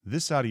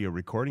This audio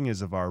recording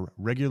is of our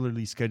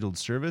regularly scheduled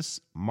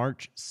service,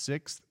 March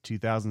 6th,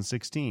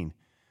 2016.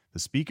 The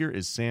speaker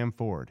is Sam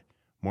Ford.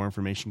 More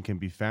information can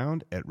be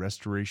found at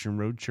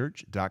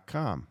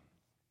restorationroadchurch.com.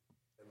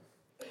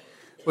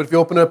 But if you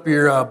open up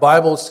your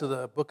Bibles to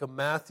the book of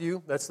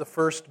Matthew, that's the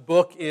first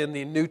book in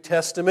the New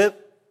Testament.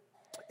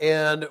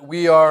 And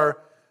we are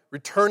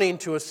returning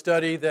to a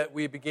study that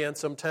we began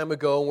some time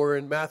ago. We're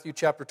in Matthew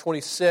chapter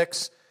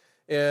 26,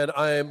 and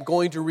I am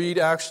going to read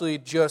actually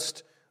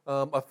just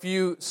a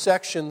few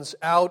sections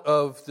out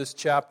of this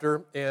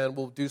chapter, and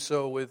we'll do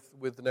so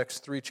with the next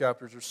 3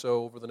 chapters or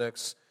so over the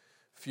next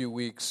few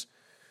weeks.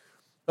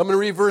 I'm going to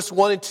read verse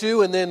 1 and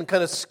 2 and then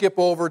kind of skip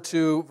over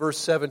to verse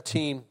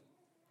 17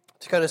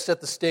 to kind of set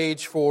the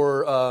stage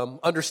for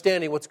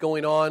understanding what's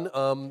going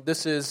on.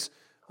 This is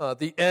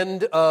the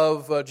end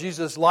of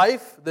Jesus'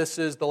 life. This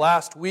is the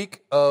last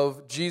week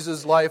of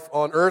Jesus' life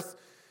on earth.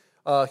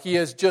 He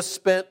has just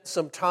spent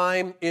some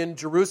time in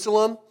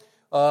Jerusalem,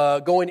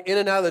 going in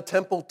and out of the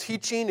temple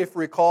teaching, if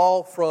you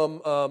recall, from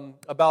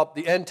about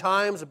the end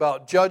times,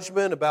 about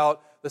judgment,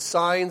 about the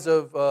signs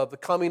of the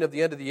coming of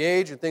the end of the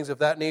age and things of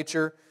that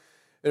nature.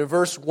 And in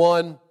verse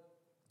 1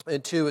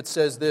 and 2 it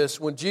says this: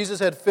 When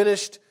Jesus had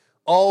finished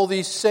all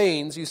these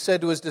sayings, he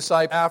said to his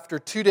disciples, "After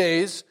 2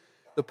 days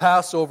the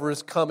Passover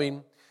is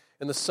coming,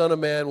 and the Son of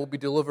Man will be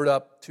delivered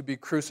up to be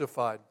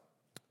crucified."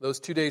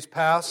 Those 2 days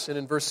pass, and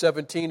in verse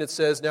 17 it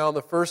says, "Now on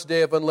the first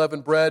day of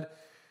unleavened bread,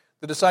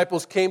 the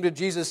disciples came to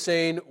Jesus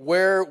saying,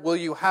 'Where will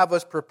you have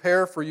us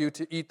prepare for you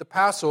to eat the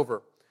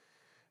Passover?'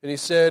 And he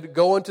said,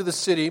 'Go into the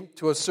city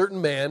to a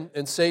certain man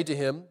and say to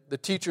him, the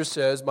teacher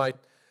says,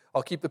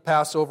 I'll keep the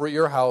Passover at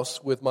your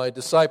house with my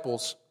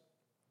disciples.'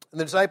 And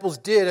the disciples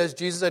did as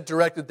Jesus had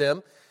directed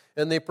them,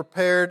 and they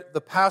prepared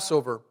the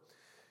Passover.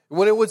 And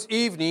when it was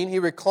evening, he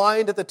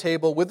reclined at the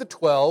table with the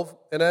 12,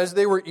 and as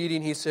they were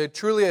eating, he said,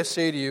 'Truly I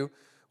say to you,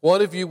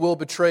 one of you will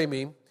betray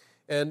me.'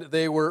 And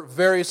they were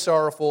very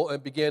sorrowful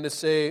and began to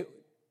say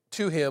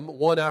to him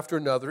one after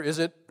another, 'Is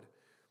it?'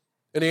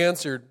 And he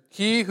answered,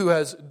 'He who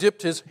has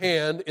dipped his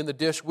hand in the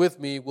dish with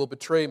me will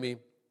betray me.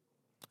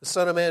 The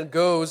Son of Man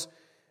goes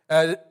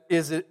as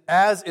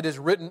it is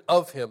written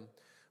of him,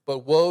 but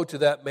woe to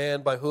that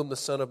man by whom the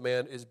Son of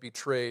Man is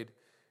betrayed.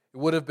 It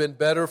would have been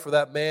better for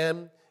that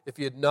man if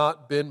he had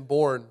not been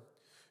born.'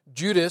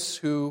 Judas,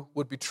 who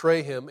would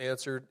betray him,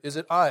 answered, 'Is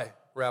it I,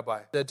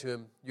 Rabbi?' Said to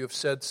him, 'You have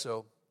said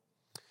so.'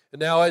 And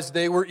now as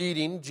they were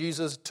eating,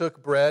 Jesus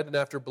took bread, and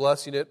after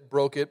blessing it,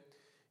 broke it,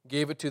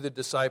 gave it to the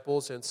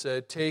disciples, and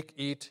said, 'Take,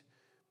 eat,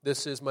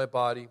 this is my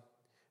body.'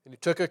 And he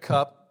took a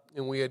cup,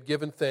 and when he had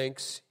given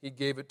thanks, he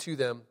gave it to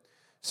them,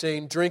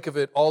 saying, 'Drink of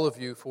it, all of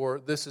you, for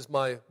this is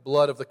my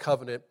blood of the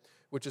covenant,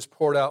 which is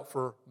poured out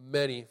for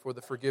many for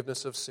the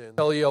forgiveness of sins.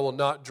 I tell you, I will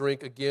not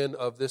drink again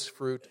of this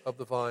fruit of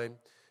the vine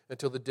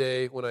until the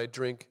day when I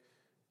drink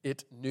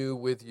it new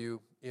with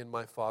you in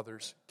my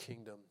Father's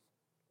kingdom.'"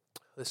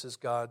 This is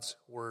God's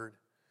word.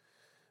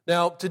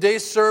 Now,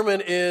 today's sermon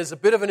is a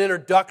bit of an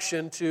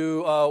introduction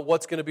to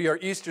what's going to be our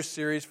Easter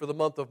series for the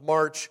month of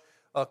March,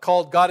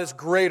 called God is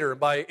Greater.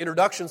 By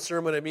introduction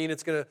sermon, I mean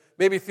it's going to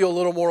maybe feel a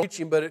little more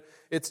teaching, but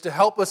it's to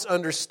help us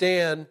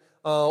understand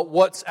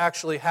what's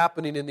actually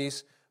happening in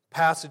these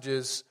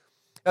passages.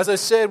 As I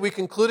said, we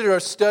concluded our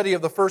study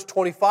of the first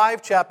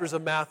 25 chapters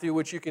of Matthew,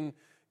 which you can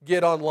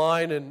get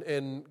online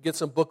and get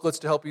some booklets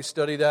to help you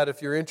study that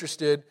if you're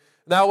interested.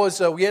 That was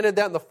we ended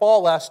that in the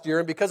fall last year,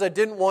 and because I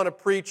didn't want to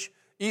preach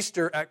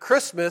Easter at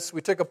Christmas, we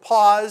took a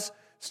pause,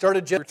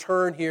 started to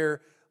return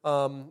here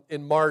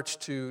in March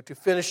to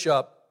finish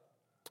up.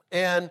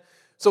 And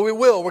so we're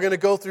going to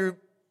go through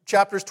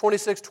chapters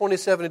 26,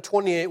 27, and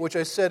 28, which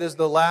I said is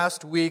the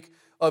last week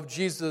of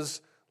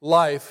Jesus'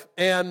 life.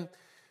 And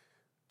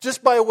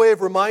just by way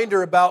of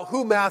reminder about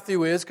who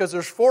Matthew is, because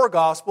there's 4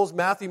 Gospels,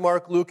 Matthew,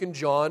 Mark, Luke, and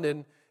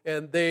John,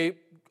 and they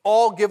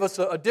all give us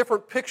a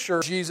different picture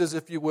of Jesus,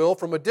 if you will,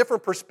 from a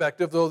different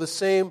perspective, though the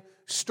same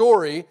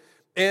story.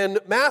 And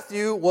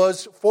Matthew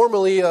was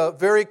formerly a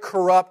very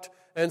corrupt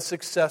and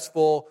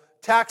successful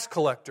tax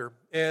collector.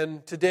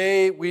 And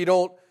today we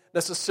don't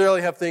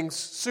necessarily have things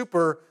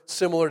super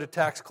similar to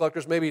tax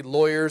collectors, maybe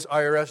lawyers,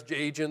 IRS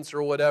agents,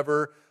 or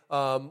whatever,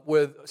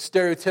 with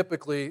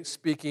stereotypically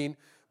speaking.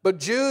 But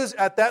Jews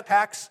at that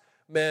tax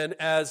men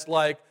as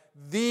like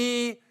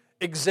the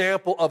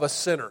example of a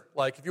sinner.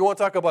 Like if you want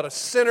to talk about a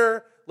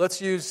sinner,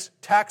 let's use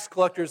tax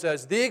collectors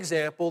as the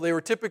example. They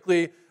were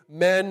typically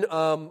men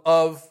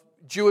of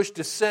Jewish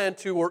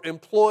descent who were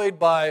employed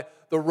by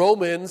the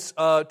Romans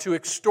to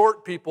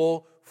extort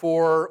people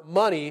for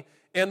money.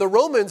 And the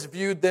Romans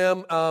viewed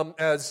them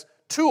as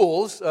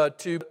tools.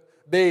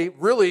 They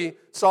really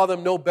saw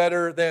them no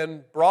better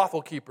than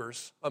brothel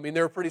keepers. I mean,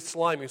 they were pretty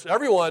slimy. So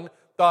everyone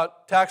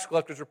thought tax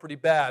collectors were pretty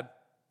bad.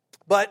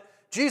 But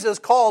Jesus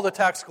called a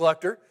tax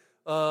collector,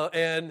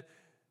 and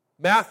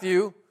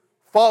Matthew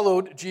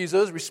followed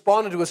Jesus,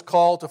 responded to his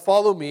call to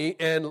follow me,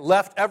 and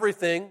left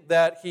everything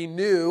that he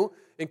knew,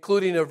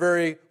 including a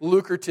very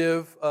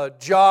lucrative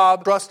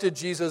job, trusted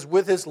Jesus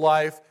with his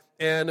life,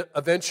 and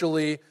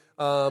eventually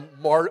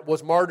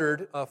was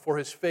martyred for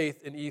his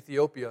faith in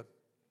Ethiopia.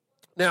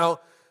 Now,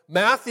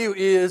 Matthew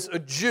is a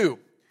Jew,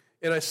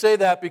 and I say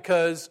that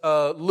because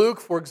Luke,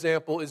 for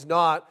example, is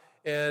not,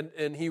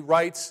 and he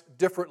writes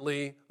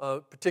differently,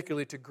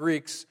 particularly to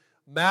Greeks.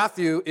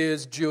 Matthew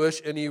is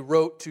Jewish, and he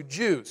wrote to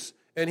Jews,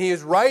 and he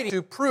is writing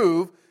to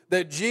prove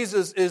that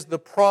Jesus is the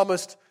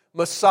promised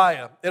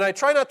Messiah. And I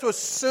try not to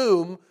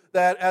assume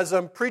that as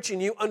I'm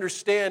preaching, you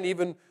understand,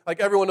 even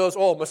like everyone knows,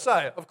 oh,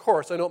 Messiah, of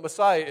course, I know what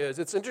Messiah is.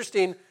 It's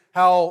interesting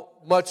how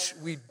much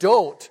we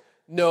don't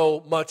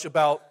know much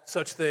about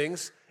such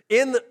things.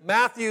 In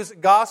Matthew's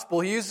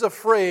gospel, he uses a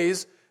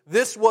phrase,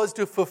 this was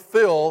to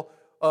fulfill,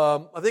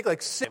 I think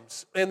like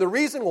 6. And the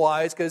reason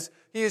why is because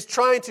he is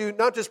trying to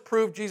not just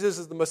prove Jesus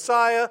is the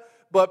Messiah,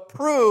 but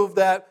prove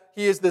that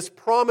he is this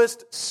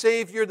promised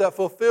Savior that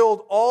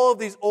fulfilled all of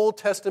these Old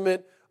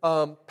Testament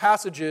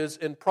passages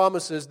and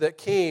promises that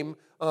came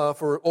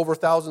for over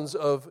thousands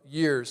of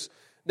years.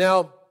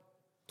 Now,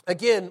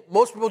 again,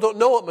 most people don't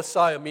know what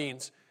Messiah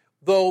means,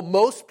 though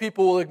most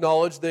people will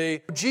acknowledge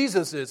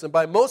Jesus is. And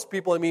by most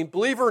people, I mean,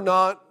 believe it or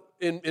not,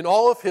 in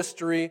all of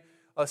history,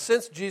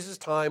 since Jesus'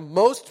 time,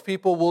 most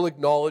people will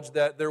acknowledge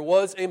that there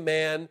was a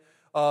man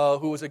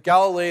who was a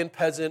Galilean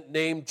peasant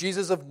named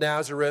Jesus of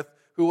Nazareth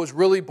who was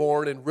really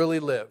born and really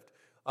lived.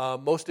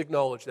 Most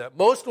acknowledge that.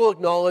 Most will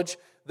acknowledge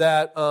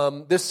that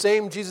this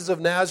same Jesus of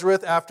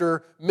Nazareth,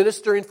 after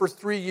ministering for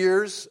 3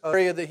 years,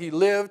 area that he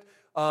lived,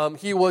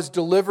 he was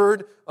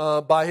delivered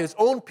by his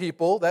own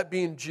people, that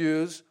being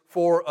Jews,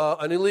 for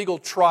an illegal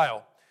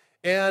trial.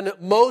 And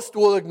most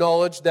will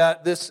acknowledge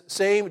that this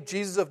same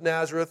Jesus of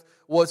Nazareth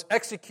was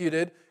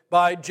executed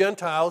by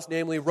Gentiles,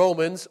 namely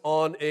Romans,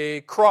 on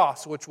a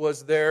cross, which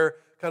was their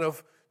kind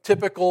of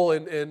typical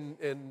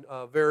and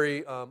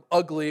very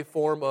ugly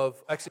form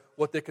of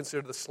what they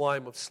consider the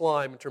slime of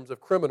slime in terms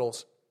of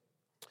criminals.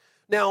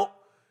 Now,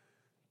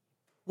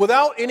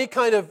 without any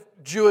kind of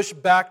Jewish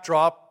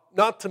backdrop,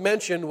 not to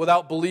mention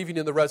without believing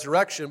in the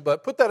resurrection,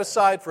 but put that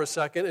aside for a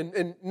second,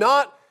 and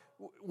not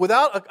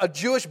without a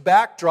Jewish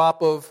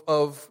backdrop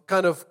of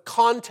kind of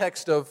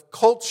context of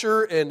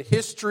culture and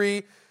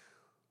history,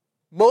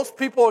 most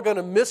people are going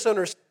to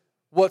misunderstand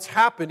what's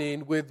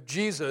happening with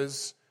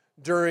Jesus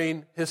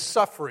during his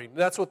suffering.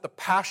 That's what the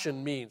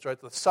Passion means, right?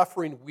 The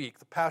suffering week,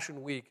 the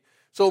Passion week.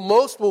 So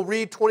most will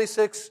read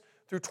 26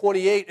 through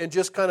 28 and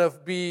just kind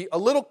of be a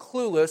little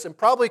clueless and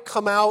probably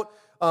come out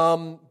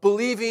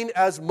believing,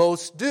 as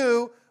most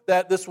do,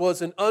 that this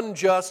was an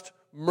unjust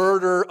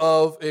murder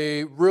of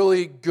a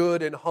really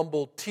good and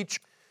humble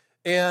teacher.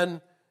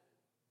 And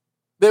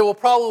they will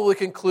probably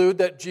conclude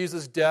that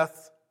Jesus'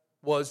 death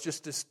was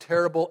just this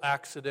terrible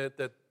accident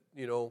that,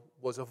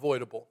 was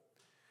avoidable.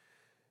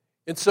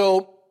 And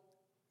so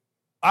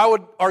I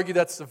would argue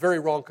that's a very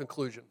wrong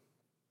conclusion.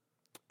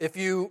 If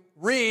you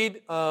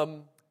read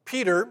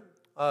Peter,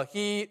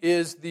 he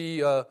is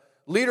the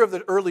leader of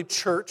the early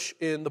church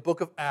in the book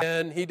of Acts,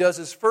 and he does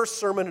his first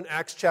sermon in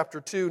Acts chapter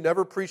 2,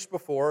 never preached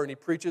before, and he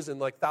preaches and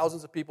like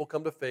thousands of people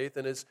come to faith,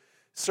 and his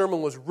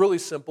sermon was really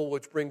simple,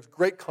 which brings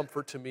great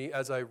comfort to me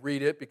as I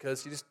read it,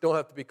 because you just don't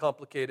have to be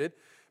complicated.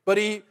 But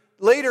he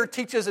later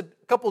teaches a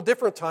couple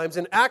different times.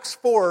 In Acts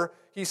 4,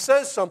 he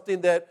says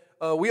something that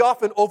we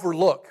often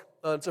overlook.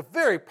 It's a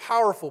very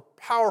powerful,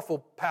 powerful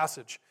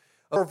passage.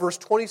 Verse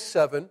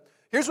 27,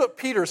 here's what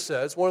Peter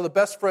says, one of the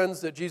best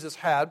friends that Jesus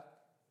had,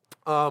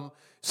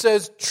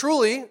 says,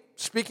 truly,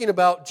 speaking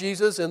about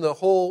Jesus and the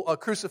whole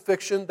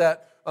crucifixion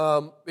that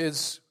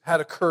had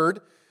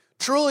occurred,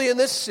 truly in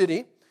this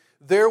city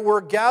there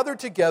were gathered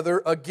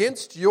together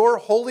against your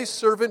holy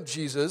servant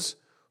Jesus,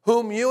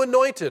 whom you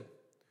anointed,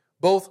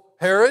 both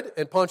Herod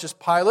and Pontius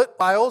Pilate,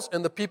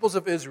 and the peoples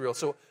of Israel.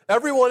 So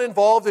everyone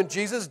involved in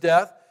Jesus'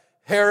 death,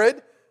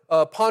 Herod,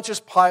 Pontius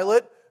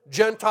Pilate,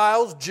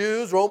 Gentiles,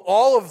 Jews, Rome,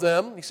 all of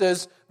them, he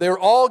says, they were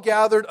all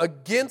gathered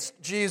against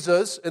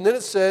Jesus. And then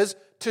it says,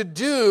 to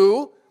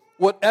do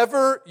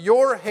whatever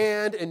your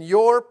hand and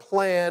your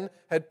plan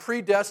had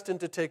predestined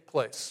to take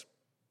place.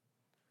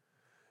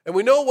 And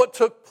we know what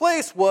took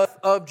place was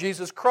of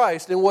Jesus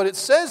Christ. And what it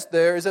says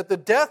there is that the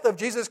death of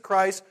Jesus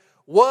Christ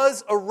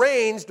was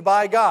arranged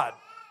by God.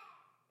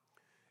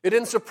 It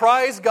didn't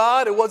surprise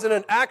God. It wasn't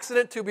an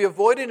accident to be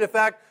avoided. In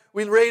fact,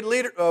 we read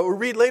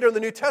later in the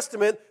New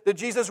Testament that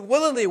Jesus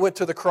willingly went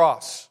to the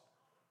cross.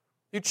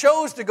 He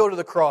chose to go to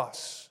the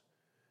cross.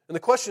 And the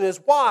question is,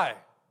 why?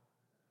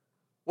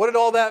 What did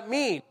all that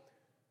mean?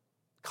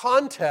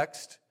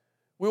 Context,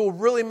 we will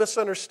really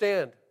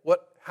misunderstand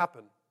what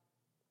happened.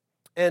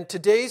 And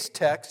today's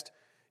text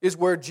is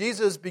where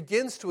Jesus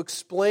begins to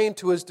explain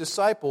to his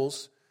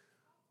disciples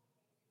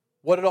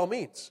what it all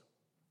means.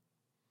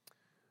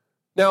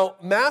 Now,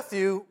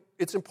 Matthew,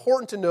 it's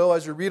important to know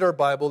as we read our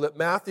Bible that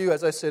Matthew,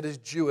 as I said, is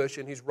Jewish,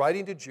 and he's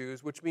writing to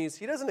Jews, which means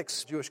he doesn't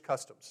accept Jewish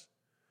customs.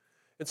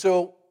 And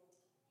so,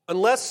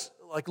 unless,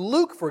 like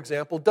Luke, for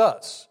example,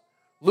 does.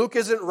 Luke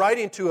isn't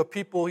writing to a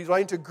people, he's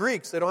writing to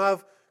Greeks. They don't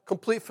have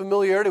complete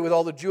familiarity with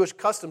all the Jewish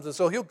customs, and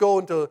so he'll go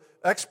into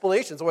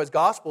explanations, otherwise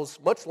gospel is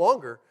much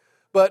longer.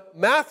 But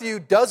Matthew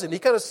doesn't. He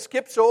kind of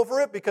skips over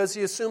it because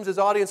he assumes his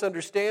audience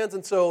understands.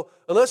 And so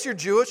unless you're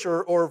Jewish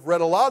or have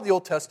read a lot of the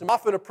Old Testament,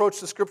 often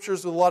approach the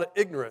Scriptures with a lot of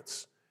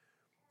ignorance.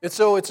 And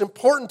so it's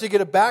important to get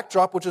a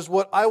backdrop, which is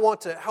what I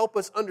want to help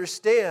us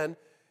understand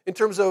in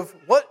terms of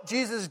what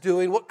Jesus is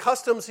doing, what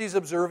customs he's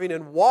observing,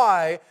 and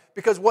why.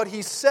 Because what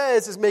he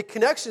says is make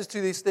connections to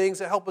these things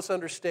that help us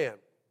understand.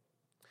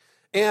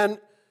 And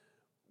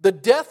the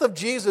death of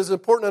Jesus,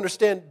 important to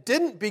understand,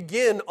 didn't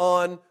begin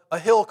on a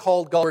hill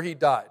called Golgotha where he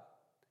died.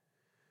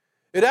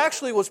 It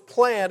actually was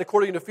planned,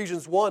 according to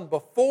Ephesians 1,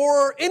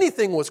 before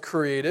anything was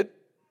created.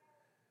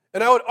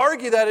 And I would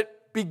argue that it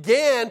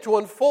began to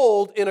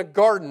unfold in a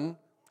garden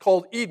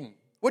called Eden,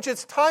 which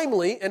is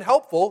timely and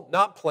helpful,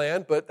 not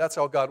planned, but that's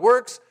how God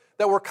works,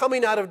 that we're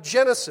coming out of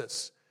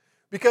Genesis.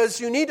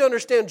 Because you need to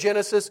understand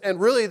Genesis and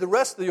really the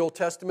rest of the Old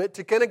Testament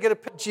to kind of get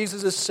what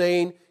Jesus is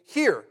saying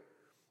here.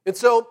 And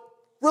so,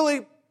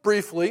 really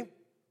briefly,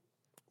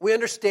 we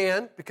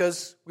understand,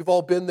 because we've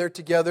all been there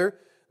together,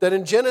 that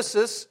in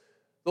Genesis,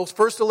 those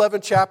first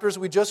 11 chapters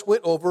we just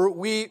went over,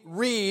 we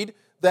read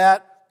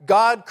that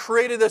God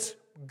created this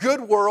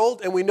good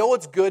world, and we know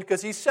it's good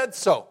because he said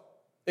so.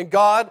 And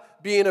God,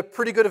 being a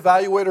pretty good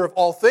evaluator of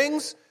all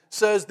things,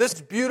 says this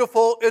is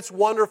beautiful, it's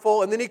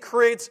wonderful, and then he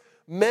creates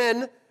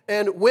men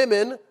and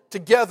women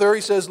together.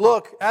 He says,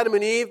 look, Adam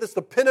and Eve, this is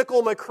the pinnacle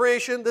of my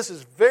creation, this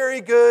is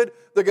very good,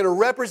 they're going to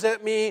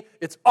represent me,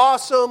 it's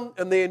awesome,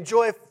 and they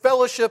enjoy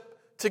fellowship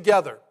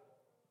together.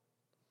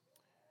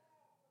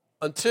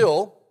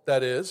 Until,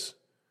 that is,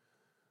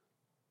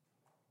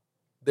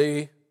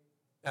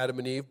 Adam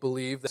and Eve,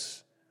 believe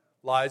this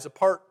lies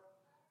apart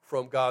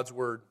from God's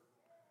word,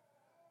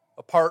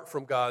 apart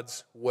from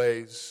God's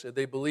ways. And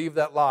they believe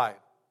that lie,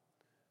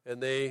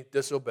 and they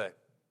disobey.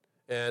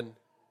 And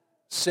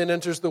sin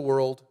enters the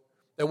world,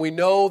 and we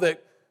know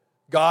that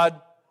God,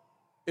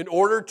 in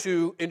order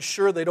to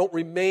ensure they don't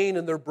remain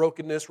in their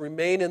brokenness,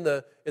 remain in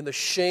the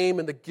shame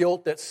and the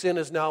guilt that sin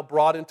has now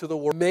brought into the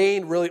world,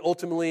 remain really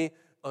ultimately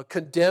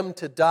condemned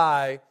to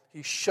die,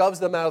 he shoves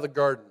them out of the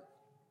garden.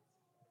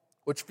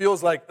 Which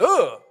feels like,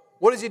 ugh,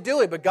 what is he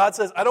doing? But God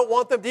says, I don't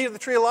want them to eat of the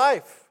tree of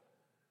life,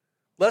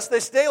 lest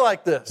they stay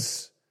like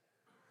this.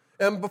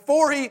 And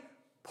before he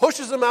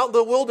pushes them out in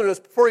the wilderness,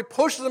 before he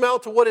pushes them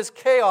out to what is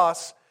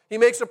chaos, he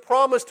makes a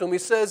promise to them. He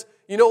says,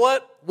 you know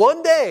what?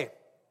 One day,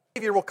 a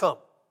Savior will come.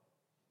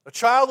 A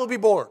child will be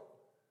born.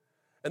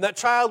 And that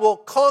child will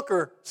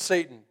conquer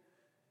Satan,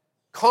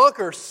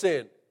 conquer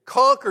sin,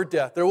 conquer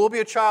death. There will be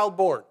a child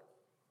born.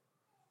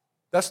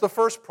 That's the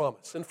first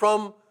promise. And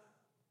from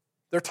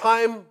their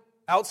time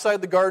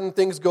outside the garden,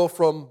 things go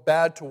from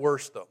bad to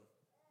worse, though.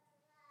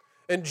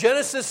 And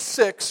Genesis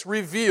 6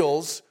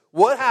 reveals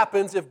what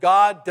happens if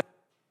God doesn't.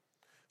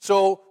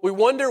 So we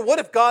wonder, what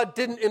if God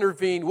didn't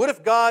intervene? What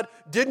if God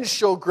didn't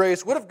show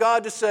grace? What if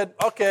God just said,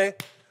 okay,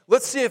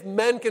 let's see if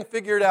men can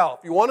figure it out?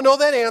 If you want to know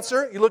that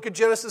answer, you look at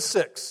Genesis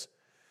 6.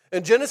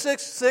 And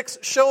Genesis 6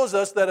 shows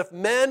us that if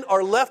men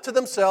are left to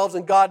themselves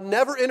and God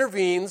never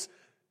intervenes,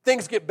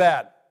 things get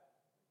bad.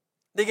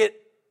 They get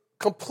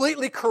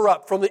completely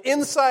corrupt. From the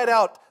inside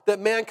out, that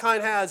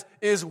mankind has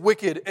is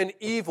wicked and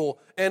evil,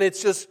 and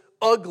it's just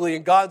ugly.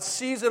 And God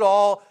sees it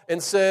all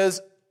and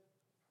says,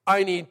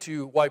 I need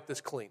to wipe this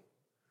clean.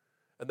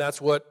 And that's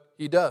what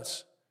he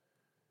does.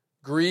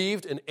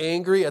 Grieved and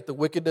angry at the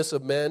wickedness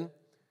of men,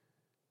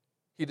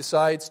 he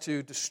decides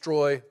to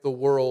destroy the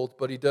world,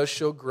 but he does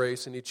show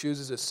grace, and he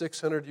chooses a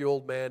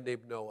 600-year-old man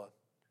named Noah.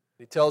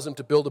 He tells him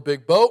to build a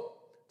big boat,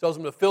 tells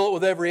him to fill it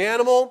with every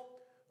animal,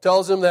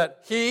 tells him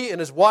that he and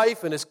his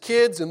wife and his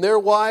kids and their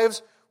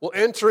wives will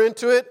enter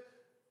into it,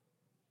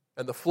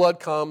 and the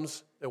flood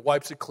comes and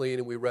wipes it clean,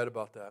 and we read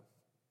about that.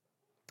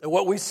 And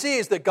what we see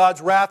is that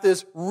God's wrath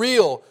is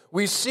real.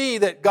 We see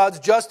that God's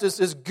justice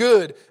is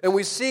good, and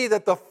we see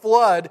that the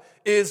flood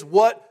is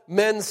what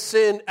men's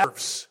sin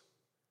deserves.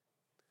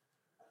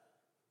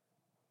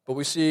 But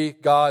we see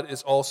God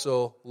is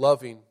also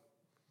loving.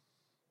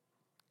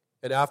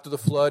 And after the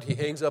flood, he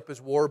hangs up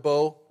his war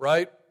bow,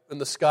 right, in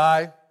the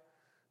sky.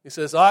 He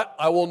says,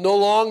 I will no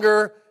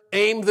longer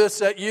aim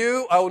this at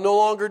you. I will no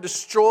longer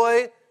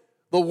destroy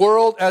the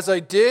world as I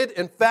did.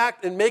 In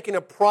fact, in making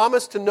a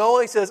promise to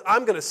Noah, he says,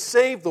 I'm going to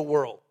save the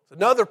world. It's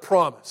another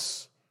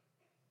promise.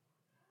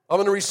 I'm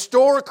going to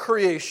restore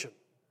creation.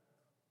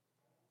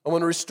 I'm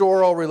going to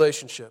restore all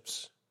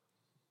relationships.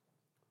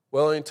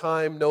 Well, in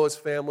time, Noah's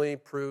family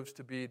proves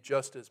to be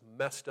just as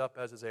messed up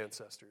as his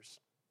ancestors.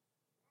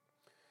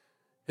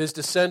 His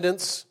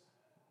descendants,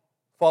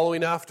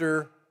 following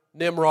after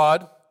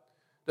Nimrod,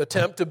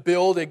 attempt to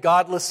build a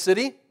godless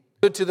city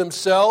to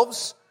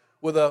themselves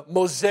with a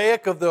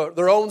mosaic of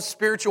their own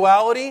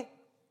spirituality,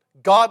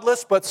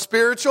 godless but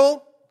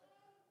spiritual.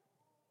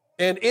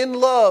 And in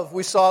love,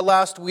 we saw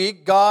last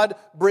week, God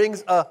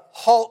brings a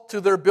halt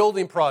to their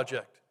building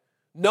project,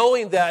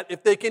 knowing that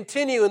if they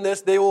continue in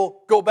this, they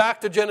will go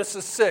back to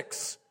Genesis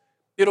 6.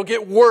 It'll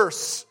get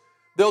worse.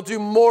 They'll do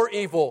more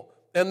evil,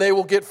 and they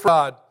will get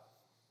fraud.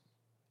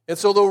 And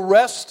so the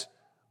rest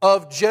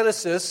of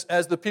Genesis,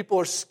 as the people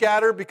are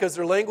scattered because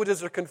their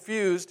languages are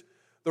confused,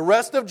 The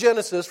rest of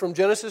Genesis, from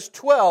Genesis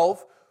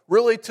 12,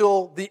 really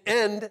till the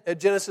end at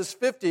Genesis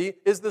 50,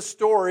 is the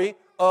story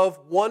of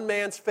one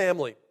man's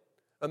family,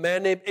 a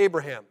man named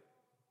Abraham.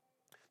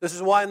 This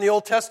is why in the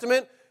Old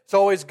Testament, it's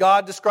always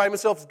God describing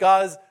himself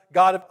as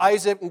God of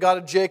Isaac and God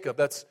of Jacob.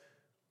 That's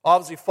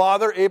obviously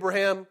father,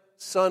 Abraham,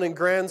 son, and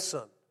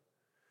grandson.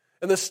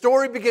 And the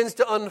story begins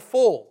to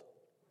unfold.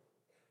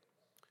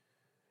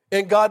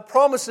 And God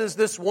promises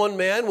this one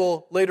man,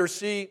 we'll later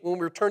see when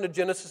we return to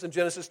Genesis in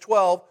Genesis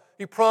 12,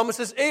 he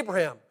promises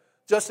Abraham,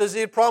 just as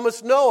he had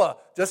promised Noah,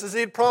 just as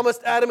he had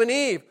promised Adam and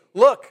Eve.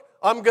 Look,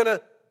 I'm going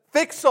to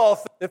fix all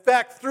things. In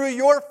fact, through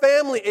your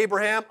family,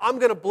 Abraham, I'm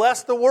going to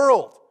bless the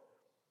world.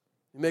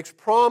 He makes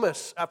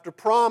promise after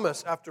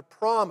promise after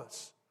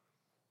promise.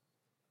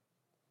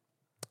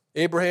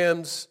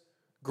 Abraham's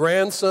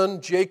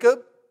grandson,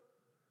 Jacob,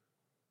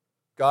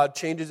 God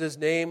changes his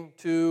name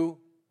to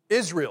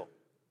Israel.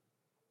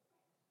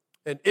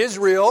 And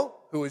Israel,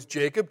 who is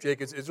Jacob,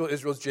 Jacob's Israel,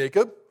 Israel's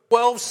Jacob,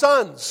 12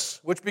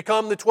 sons, which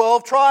become the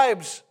 12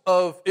 tribes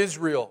of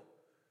Israel.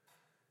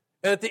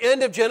 And at the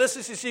end of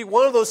Genesis, you see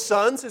one of those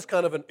sons is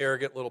kind of an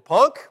arrogant little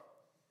punk.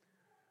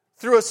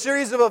 Through a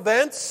series of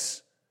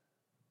events,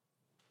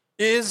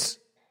 is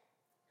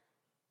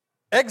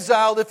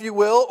exiled, if you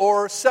will,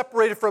 or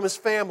separated from his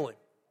family.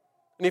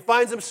 And he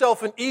finds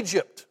himself in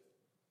Egypt.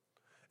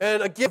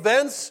 And again,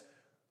 events,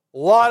 a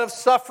lot of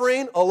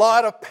suffering, a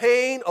lot of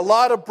pain, a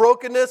lot of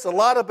brokenness, a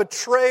lot of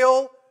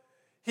betrayal.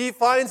 He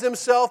finds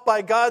himself,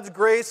 by God's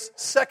grace,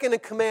 second in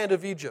command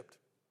of Egypt.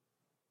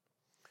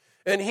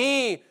 And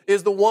he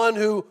is the one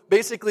who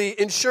basically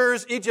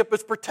ensures Egypt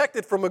is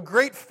protected from a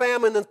great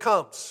famine that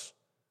comes.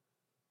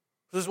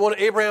 This is one of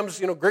Abraham's,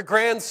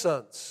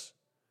 great-grandsons.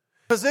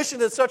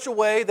 Positioned in such a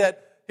way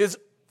that his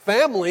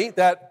family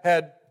that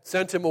had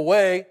sent him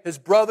away, his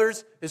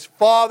brothers, his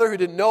father who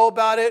didn't know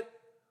about it,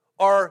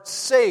 are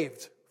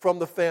saved from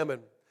the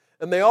famine.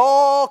 And they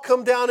all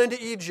come down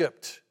into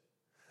Egypt.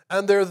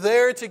 And they're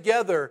there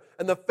together.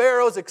 And the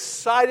Pharaoh's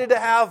excited to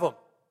have them.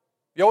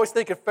 You always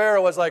think of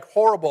Pharaoh as like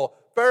horrible.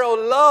 Pharaoh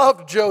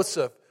loved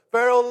Joseph.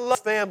 Pharaoh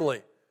loved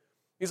family.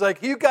 He's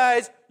like, you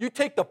guys, you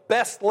take the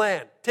best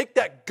land. Take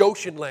that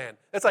Goshen land.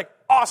 That's like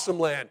awesome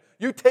land.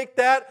 You take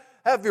that,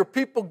 have your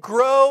people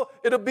grow.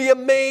 It'll be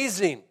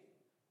amazing.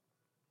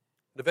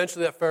 And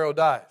eventually that Pharaoh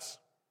dies.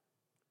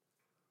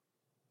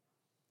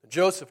 And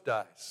Joseph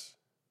dies.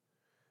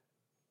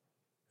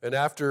 And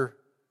after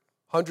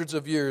hundreds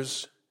of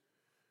years,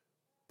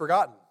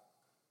 forgotten.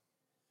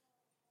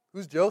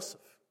 Who's Joseph?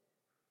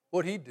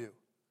 What'd he do?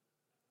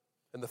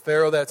 And the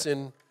Pharaoh that's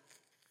in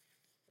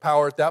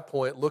power at that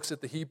point looks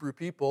at the Hebrew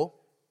people,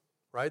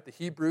 right? The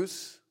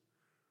Hebrews.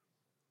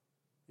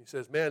 He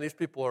says, man, these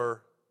people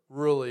are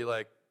really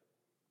like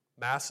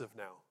massive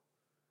now.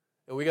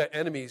 And we got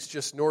enemies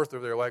just north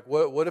of there. Like,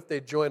 what if they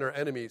join our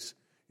enemies?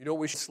 You know,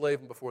 we should enslave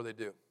them before they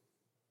do.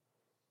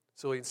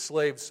 So he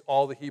enslaves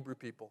all the Hebrew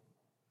people.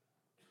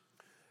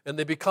 And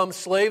they become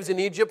slaves in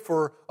Egypt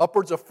for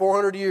upwards of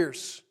 400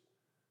 years.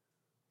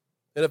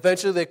 And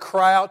eventually they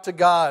cry out to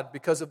God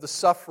because of the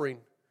suffering.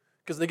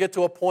 Because they get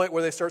to a point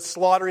where they start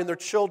slaughtering their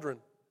children,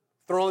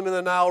 throwing them in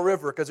the Nile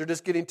River because they're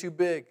just getting too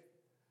big.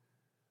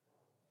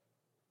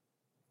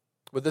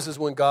 But this is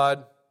when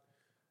God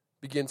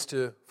begins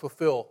to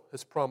fulfill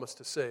his promise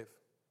to save.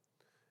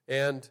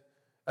 And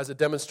as a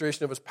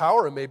demonstration of his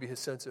power and maybe his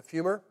sense of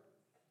humor,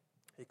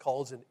 he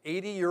calls an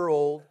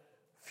 80-year-old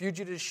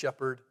fugitive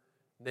shepherd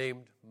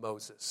named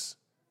Moses.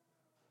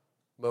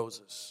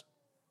 Moses.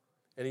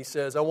 And he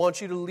says, I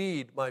want you to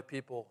lead my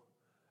people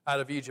out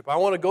of Egypt. I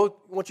want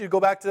you to go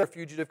back to that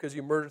fugitive because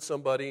you murdered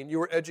somebody and you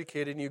were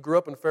educated and you grew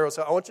up in Pharaoh's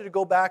house. I want you to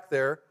go back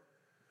there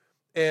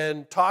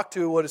and talk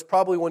to what is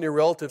probably one of your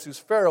relatives who's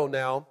Pharaoh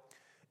now,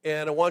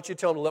 and I want you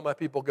to tell him to let my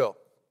people go.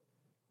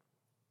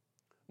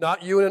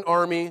 Not you in an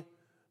army,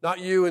 not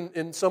you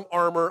in some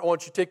armor. I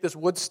want you to take this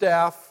wood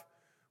staff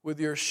with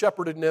your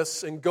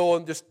shepherdedness and go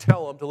and just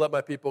tell him to let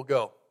my people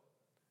go.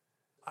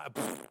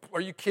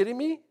 Are you kidding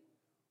me?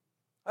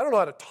 I don't know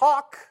how to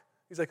talk.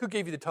 He's like, who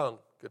gave you the tongue?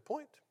 Good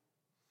point.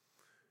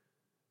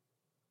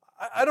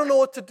 I don't know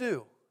what to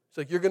do. It's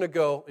like, you're going to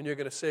go and you're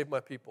going to save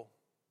my people.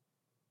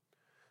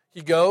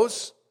 He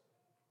goes,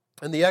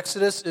 and the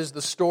Exodus is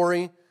the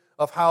story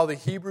of how the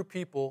Hebrew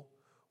people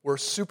were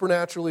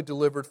supernaturally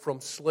delivered from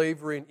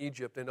slavery in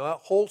Egypt. And that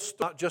whole story,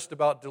 not just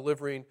about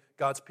delivering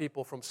God's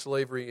people from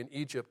slavery in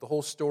Egypt. The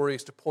whole story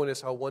is to point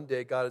us how one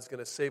day God is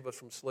going to save us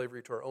from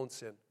slavery to our own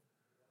sin.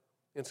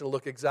 And it's going to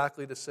look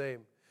exactly the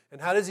same.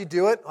 And how does he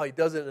do it? Oh, he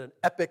does it in an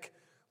epic,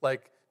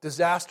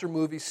 disaster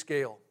movie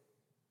scale.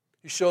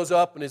 He shows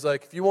up and he's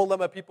like, if you won't let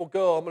my people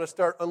go, I'm going to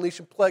start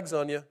unleashing plagues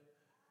on you.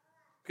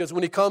 Because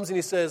when he comes and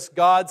he says,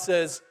 God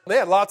says, they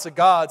had lots of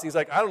gods. He's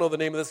like, I don't know the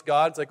name of this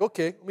God. It's like,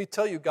 okay, let me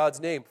tell you God's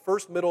name.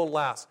 First, middle, and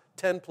last.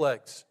 10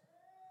 plagues.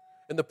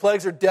 And the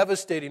plagues are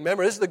devastating.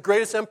 Remember, this is the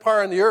greatest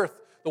empire on the earth.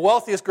 The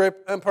wealthiest great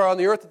empire on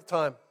the earth at the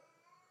time.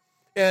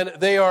 And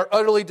they are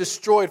utterly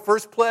destroyed.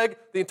 First plague,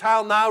 the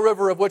entire Nile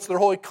River, of which their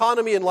whole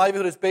economy and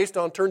livelihood is based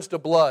on, turns to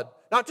blood.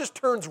 Not just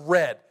turns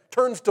red,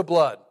 turns to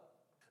blood.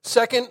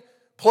 Second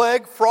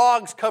plague,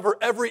 frogs cover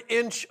every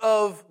inch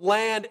of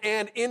land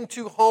and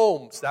into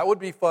homes. That would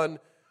be fun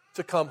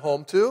to come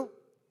home to.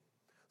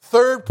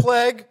 Third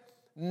plague,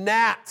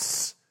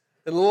 gnats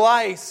and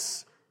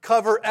lice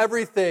cover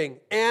everything.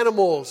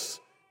 Animals,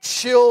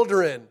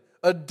 children,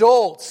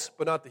 adults,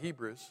 but not the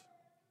Hebrews.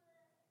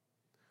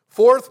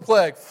 Fourth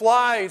plague,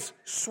 flies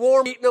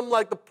swarm, eating them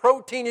like the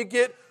protein you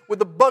get with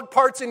the bug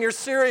parts in your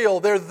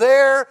cereal. They're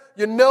there,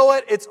 you know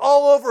it, it's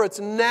all over, it's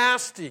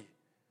nasty.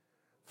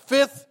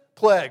 Fifth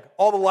plague,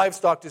 all the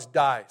livestock just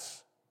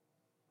dies.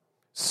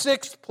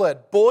 Sixth plague,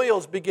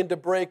 boils begin to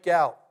break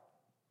out.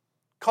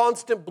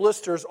 Constant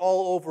blisters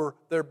all over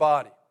their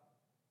body.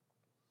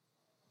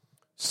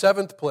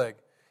 Seventh plague,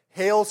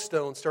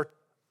 hailstones start,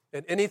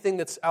 and anything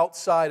that's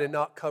outside and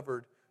not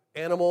covered,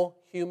 animal,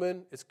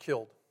 human, is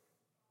killed.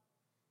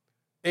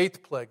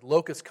 Eighth plague,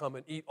 locusts come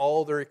and eat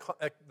all their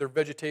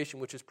vegetation,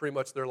 which is pretty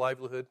much their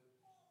livelihood.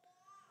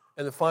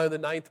 And then finally the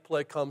ninth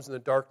plague comes and the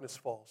darkness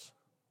falls.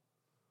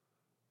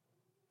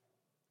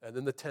 And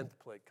then the 10th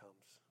plague comes,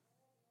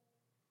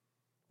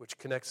 which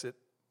connects it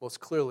most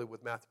clearly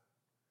with Matthew.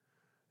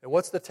 And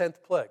what's the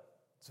 10th plague?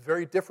 It's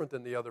very different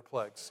than the other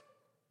plagues.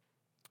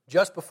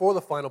 Just before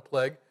the final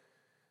plague,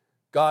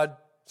 God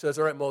says,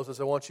 all right, Moses,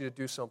 I want you to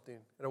do something,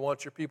 and I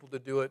want your people to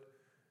do it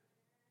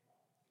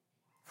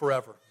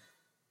forever.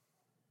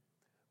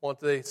 I want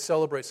they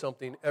celebrate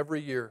something every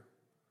year.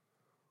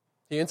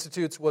 He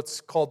institutes what's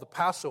called the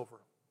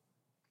Passover.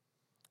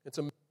 It's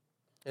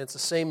the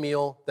same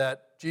meal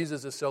that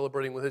Jesus is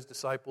celebrating with his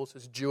disciples,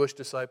 his Jewish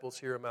disciples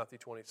here in Matthew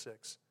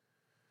 26.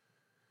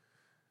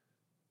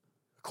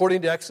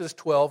 According to Exodus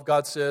 12,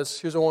 God says,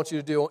 here's what I want you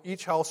to do.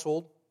 Each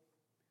household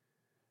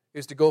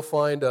is to go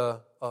find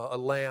a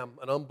lamb,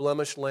 an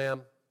unblemished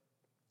lamb,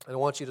 and I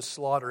want you to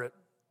slaughter it.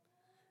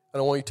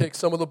 And I want you to take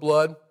some of the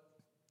blood,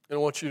 and I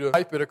want you to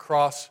wipe it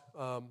across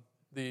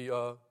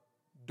the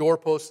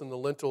doorposts and the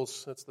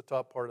lintels. That's the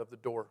top part of the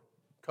door.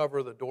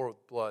 Cover the door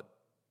with blood.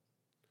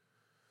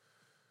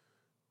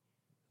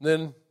 And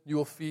then you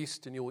will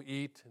feast and you will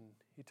eat, and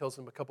he tells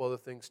them a couple other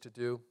things to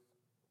do.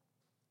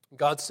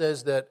 God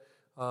says that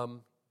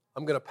I'm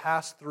going to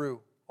pass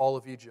through all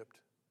of Egypt.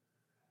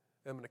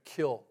 I'm going to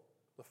kill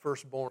the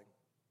firstborn,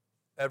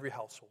 every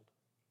household.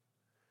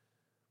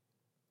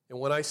 And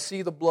when I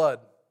see the blood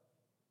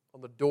on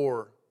the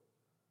door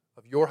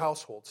of your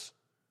households,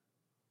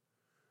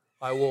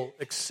 I will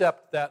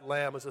accept that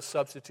lamb as a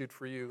substitute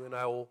for you, and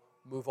I will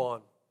move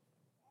on.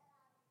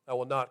 I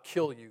will not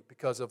kill you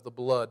because of the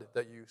blood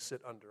that you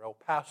sit under. I will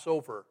pass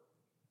over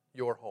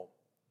your home.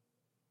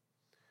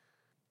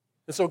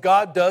 And so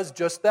God does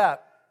just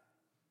that.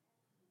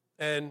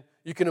 And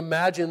you can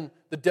imagine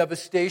the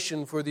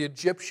devastation for the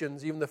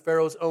Egyptians, even the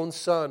Pharaoh's own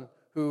son,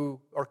 who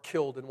are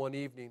killed in one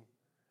evening.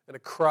 And a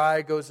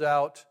cry goes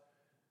out,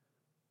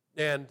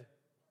 and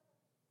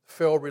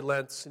Pharaoh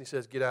relents, and he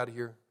says, get out of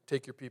here,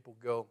 take your people,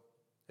 go.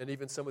 And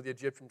even some of the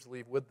Egyptians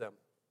leave with them.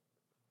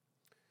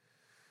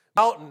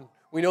 Mountain,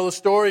 we know the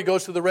story, he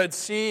goes to the Red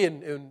Sea,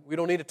 and we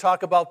don't need to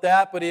talk about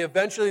that, but he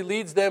eventually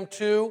leads them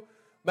to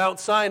Mount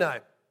Sinai.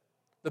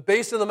 The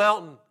base of the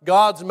mountain,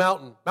 God's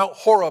mountain, Mount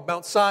Horeb,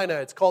 Mount Sinai,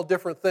 it's called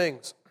different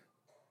things.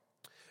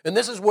 And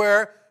this is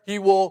where he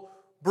will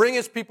bring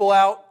his people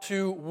out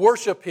to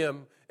worship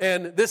him.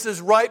 And this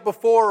is right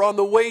before, on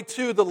the way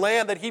to the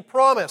land that he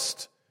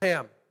promised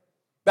him,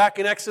 back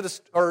in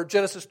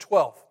Genesis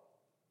 12.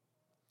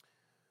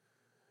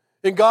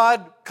 And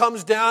God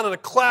comes down in a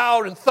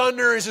cloud and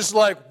thunder. He's just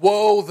like,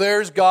 whoa,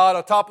 there's God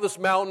on top of this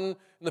mountain.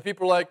 And the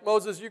people are like,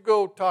 Moses, you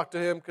go talk to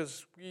him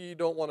because we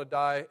don't want to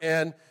die.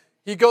 And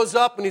he goes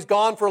up and he's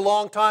gone for a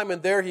long time.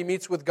 And there he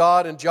meets with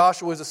God. And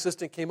Joshua, his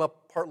assistant, came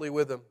up partly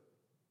with him.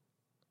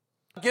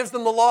 He gives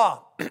them the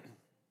law.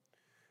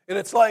 And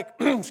it's like,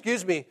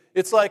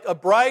 it's like a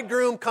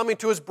bridegroom coming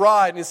to his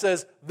bride. And he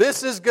says,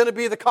 this is going to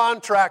be the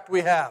contract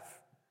we have.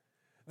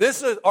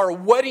 This is our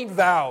wedding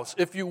vows,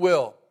 if you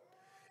will.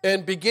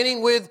 And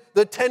beginning with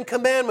the 10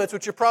 Commandments,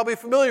 which you're probably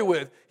familiar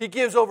with, he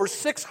gives over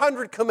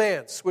 600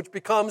 commands, which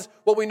becomes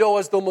what we know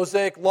as the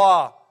Mosaic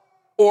Law,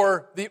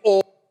 or the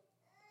Old.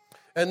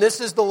 And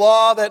this is the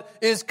law that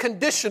is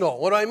conditional.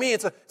 What do I mean?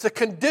 It's a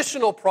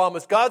conditional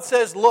promise. God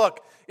says, look,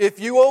 if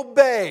you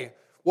obey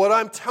what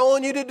I'm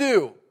telling you to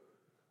do,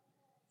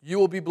 you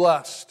will be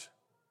blessed.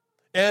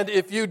 And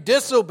if you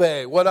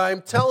disobey what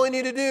I'm telling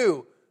you to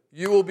do,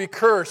 you will be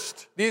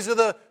cursed. These are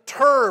the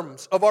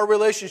terms of our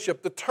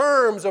relationship, the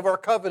terms of our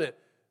covenant.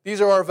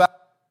 These are our vows.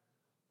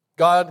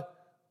 God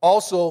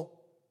also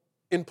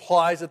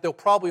implies that they'll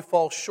probably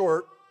fall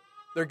short.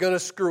 They're going to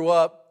screw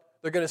up.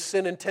 They're going to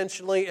sin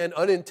intentionally and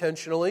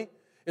unintentionally.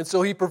 And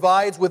so he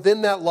provides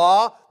within that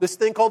law this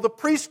thing called the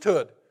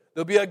priesthood.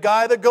 There'll be a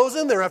guy that goes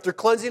in there after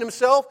cleansing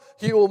himself.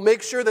 He will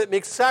make sure that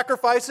makes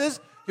sacrifices.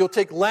 He'll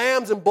take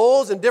lambs and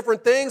bulls and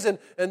different things, and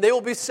they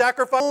will be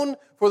sacrificed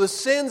for the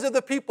sins of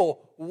the people.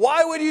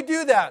 Why would you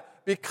do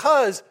that?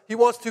 Because he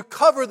wants to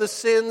cover the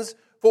sins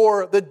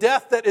for the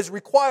death that is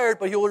required,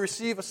 but he will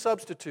receive a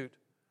substitute.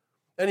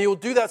 And he will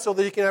do that so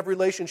that he can have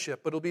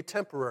relationship, but it'll be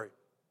temporary.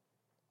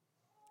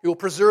 He will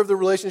preserve the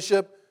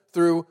relationship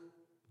through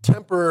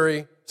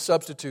temporary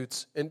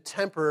substitutes and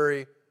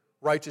temporary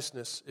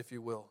righteousness, if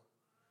you will.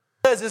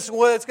 This is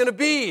what it's going to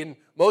be. And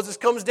Moses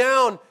comes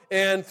down,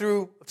 and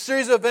through a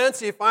series of events,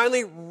 he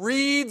finally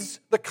reads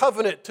the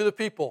covenant to the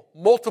people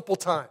multiple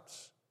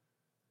times.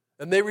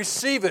 And they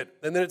receive it,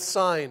 and then it's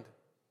signed.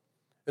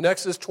 In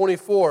Exodus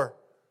 24,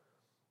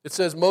 it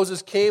says,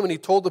 Moses came and he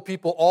told the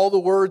people all the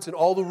words and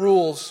all the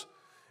rules.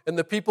 And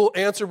the people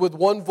answered with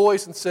one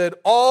voice and said,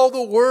 all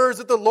the words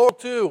that the Lord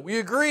too. We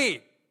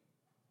agree.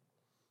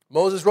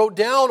 Moses wrote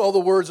down all the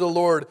words of the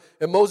Lord,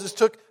 and Moses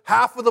took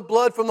half of the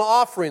blood from the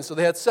offering, so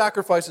they had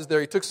sacrifices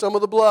there. He took some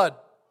of the blood,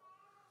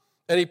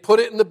 and he put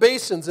it in the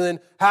basins, and then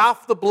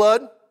half the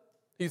blood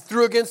he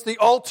threw against the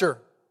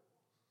altar.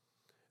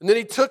 And then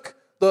he took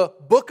the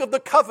book of the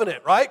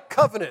covenant, right?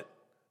 Covenant.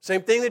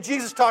 Same thing that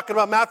Jesus is talking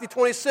about, Matthew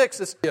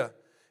 26.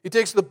 He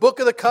takes the book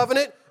of the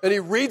covenant, and he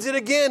reads it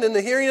again in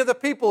the hearing of the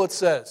people, it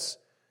says.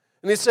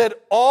 And he said,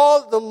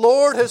 all the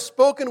Lord has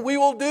spoken, we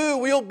will do.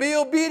 We will be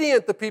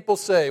obedient, the people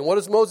say. And what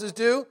does Moses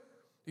do?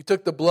 He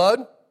took the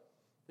blood,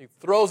 he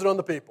throws it on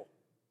the people.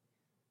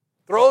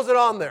 Throws it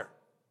on there.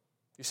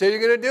 You say you're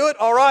going to do it?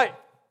 All right.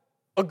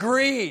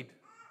 Agreed.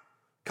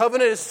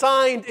 Covenant is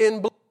signed in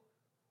blood.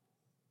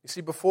 You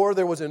see, before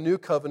there was a new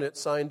covenant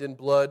signed in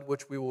blood,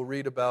 which we will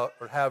read about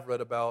or have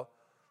read about,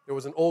 there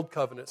was an old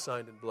covenant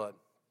signed in blood.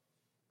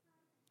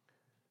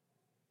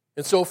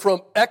 And so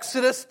from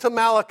Exodus to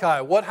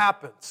Malachi, what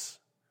happens?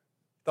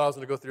 Thought I was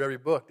going to go through every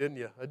book, didn't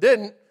you? I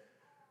didn't.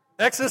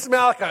 Exodus to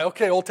Malachi.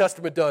 Okay, Old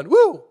Testament done.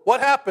 Woo!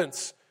 What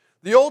happens?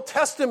 The Old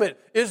Testament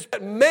is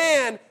that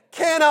man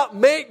cannot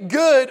make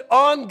good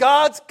on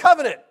God's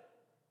covenant.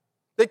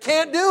 They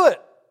can't do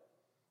it.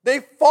 They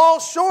fall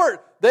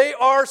short. They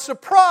are,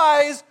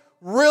 surprise,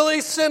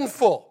 really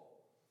sinful.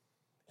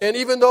 And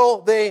even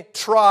though they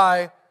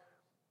try,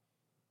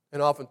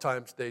 and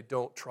oftentimes they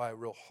don't try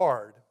real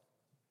hard,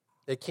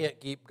 they can't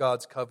keep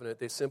God's covenant.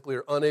 They simply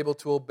are unable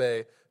to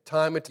obey,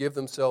 time and to give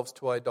themselves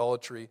to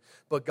idolatry.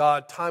 But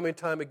God, time and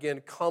time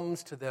again,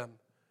 comes to them.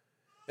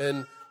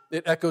 And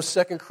it echoes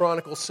 2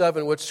 Chronicles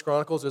 7, which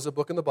Chronicles is a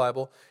book in the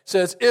Bible. It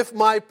says, if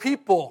my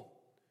people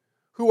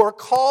who are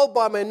called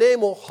by my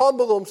name will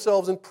humble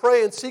themselves and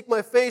pray and seek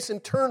my face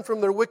and turn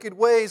from their wicked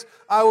ways,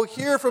 I will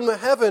hear from the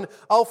heaven.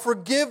 I'll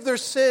forgive their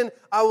sin.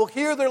 I will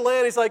hear their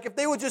land. He's like, if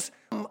they would just,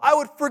 I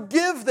would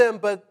forgive them,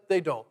 but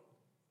they don't.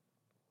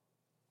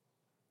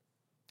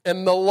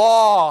 And the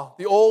law,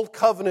 the old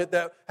covenant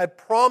that had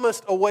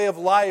promised a way of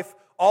life,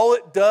 all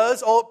it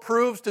does, all it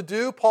proves to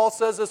do, Paul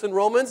says this in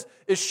Romans,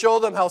 is show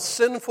them how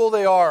sinful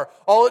they are.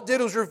 All it did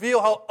was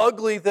reveal how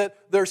ugly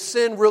that their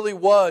sin really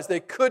was. They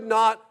could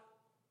not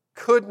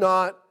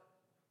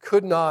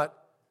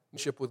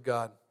relationship with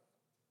God.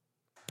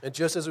 And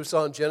just as we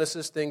saw in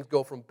Genesis, things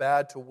go from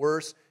bad to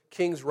worse.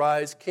 Kings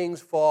rise,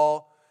 kings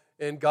fall.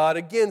 And God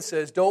again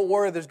says, don't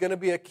worry, there's going to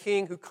be a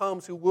king who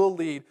comes, who will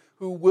lead,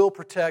 who will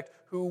protect,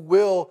 who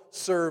will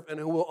serve, and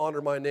who will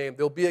honor my name.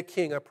 There'll be a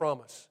king, I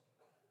promise.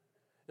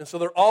 And so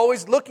they're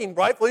always looking,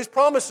 right, for these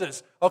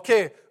promises.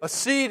 Okay, a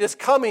seed is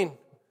coming.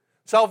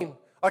 Salvation.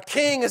 A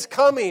king is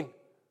coming.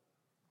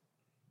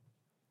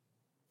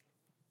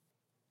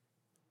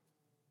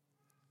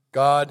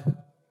 God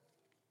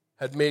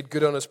had made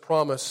good on his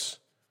promise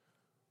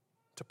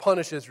to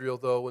punish Israel,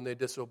 though, when they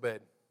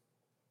disobeyed.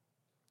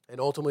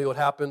 And ultimately what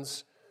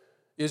happens,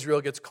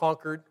 Israel gets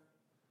conquered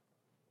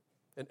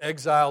and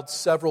exiled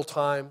several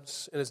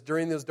times. And it's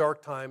during those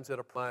dark times that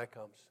a prophet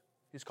comes.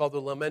 He's called the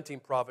lamenting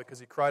prophet because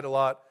he cried a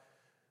lot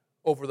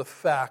over the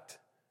fact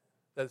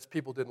that his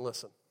people didn't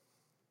listen.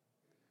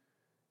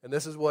 And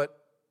this is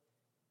what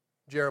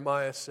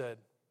Jeremiah said,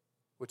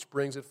 which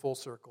brings it full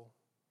circle.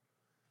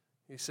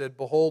 He said,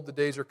 behold, the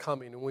days are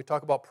coming. And when we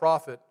talk about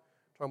prophet,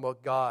 we're talking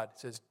about God. It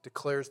says,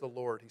 declares the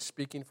Lord. He's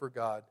speaking for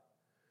God.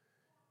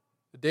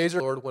 The days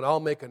are, Lord, when I'll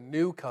make a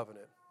new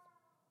covenant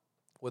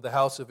with the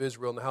house of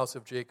Israel and the house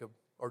of Jacob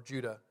or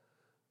Judah,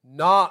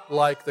 not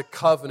like the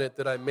covenant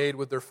that I made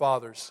with their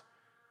fathers.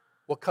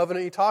 What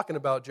covenant are you talking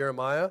about,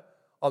 Jeremiah?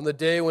 On the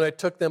day when I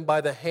took them by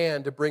the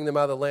hand to bring them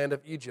out of the land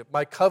of Egypt.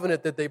 My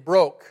covenant that they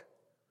broke.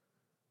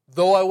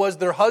 Though I was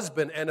their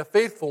husband and a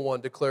faithful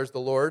one, declares the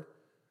Lord.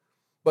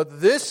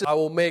 But this I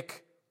will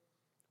make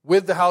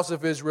with the house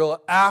of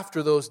Israel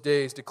after those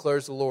days,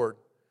 declares the Lord.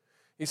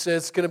 He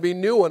says it's going to be a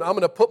new one. I'm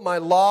going to put my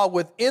law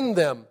within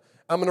them.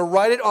 I'm going to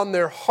write it on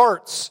their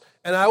hearts,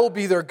 and I will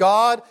be their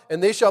God,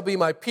 and they shall be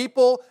my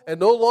people, and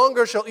no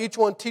longer shall each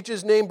one teach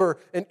his neighbor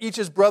and each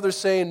his brother,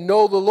 saying,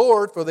 know the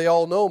Lord, for they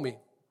all know me.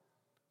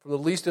 From the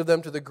least of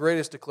them to the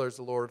greatest, declares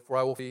the Lord, for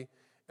I will be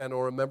and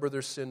will remember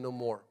their sin no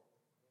more.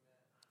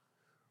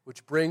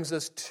 Which brings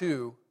us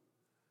to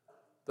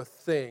the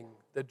thing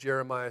that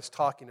Jeremiah is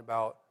talking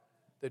about,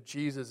 that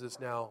Jesus is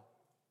now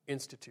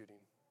instituting,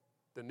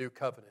 the new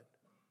covenant.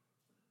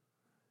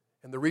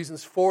 And the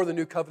reasons for the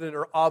new covenant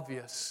are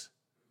obvious.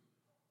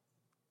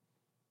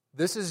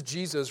 This is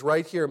Jesus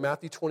right here,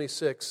 Matthew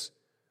 26,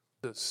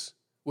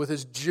 with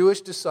his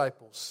Jewish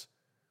disciples,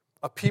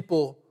 a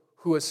people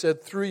who has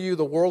said, through you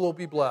the world will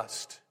be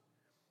blessed.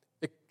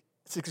 It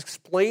It's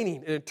explaining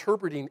and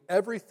interpreting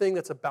everything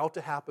that's about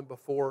to happen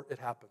before it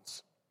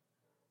happens.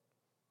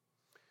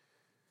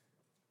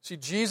 See,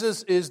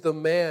 Jesus is the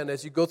man,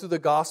 as you go through the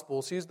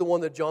Gospels, he's the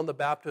one that John the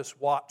Baptist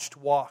watched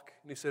walk.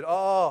 And he said,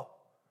 oh,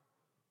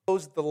 there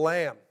goes the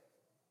Lamb.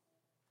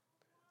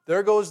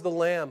 There goes the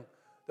Lamb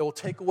that will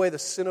take away the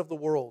sin of the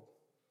world.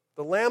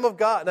 The Lamb of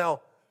God.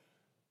 Now,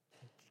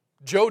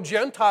 Joe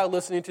Gentile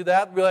listening to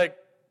that would be like,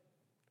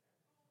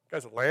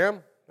 guy's a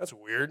lamb? That's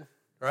weird,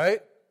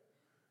 right?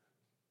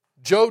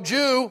 Joe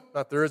Jew,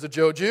 not there is a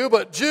Joe Jew,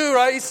 but Jew,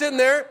 right? He's sitting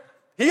there.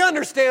 He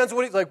understands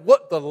what he's like,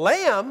 what, the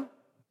Lamb?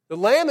 The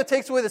Lamb that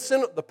takes away the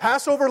sin, the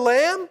Passover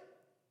Lamb?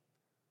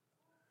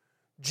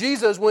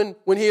 Jesus, when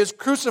he is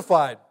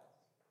crucified,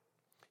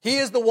 he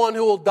is the one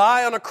who will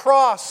die on a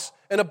cross,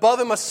 and above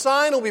him a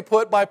sign will be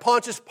put by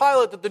Pontius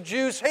Pilate that the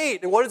Jews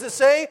hate. And what does it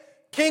say?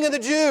 King of the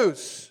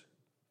Jews.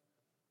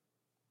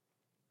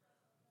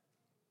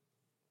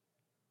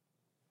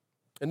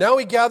 And now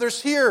he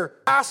gathers here,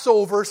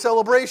 Passover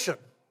celebration.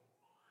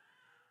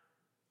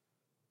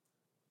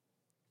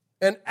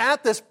 And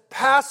at this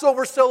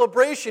Passover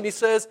celebration, he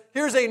says,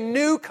 here's a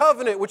new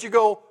covenant, which you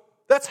go,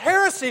 that's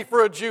heresy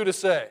for a Jew to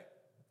say.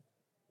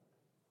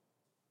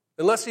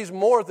 Unless he's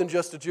more than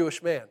just a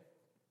Jewish man.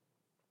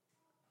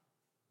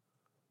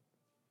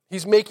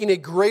 He's making a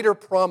greater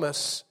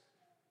promise,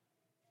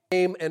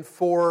 and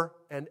for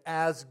and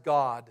as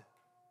God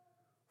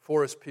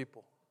for his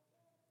people.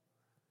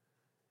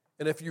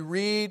 And if you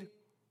read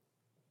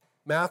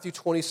Matthew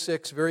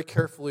 26 very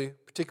carefully,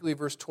 particularly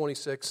verse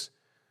 26, it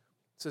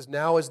says,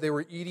 now as they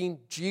were eating,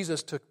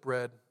 Jesus took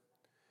bread,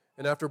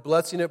 and after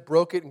blessing it,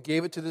 broke it and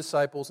gave it to the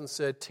disciples and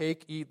said,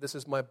 take, eat, this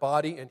is my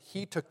body. And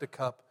he took the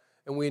cup,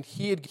 and when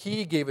he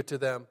gave it to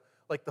them.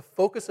 Like the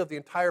focus of the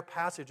entire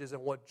passage is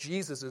on what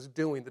Jesus is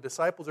doing. The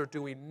disciples are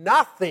doing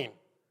nothing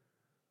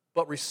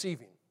but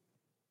receiving.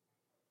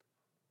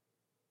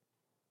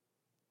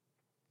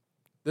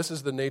 This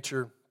is the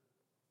nature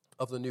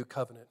of the new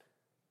covenant.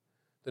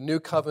 The new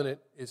covenant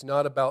is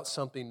not about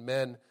something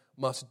men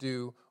must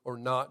do or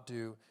not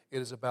do. It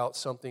is about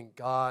something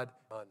God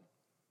done.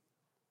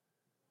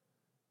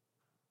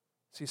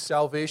 See,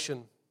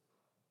 salvation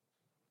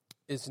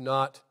is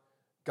not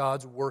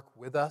God's work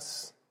with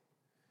us.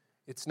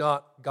 It's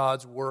not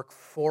God's work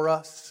for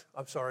us.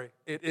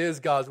 It is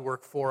God's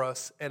work for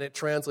us, and it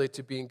translates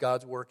to being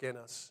God's work in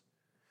us.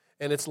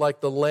 And it's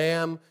like the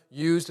lamb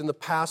used in the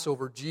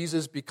Passover,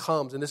 Jesus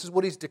becomes, and this is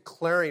what he's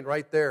declaring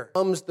right there,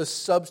 becomes the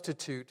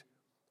substitute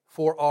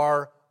for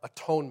our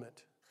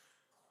atonement.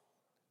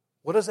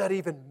 What does that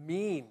even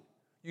mean?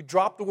 You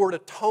drop the word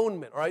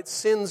atonement, all right?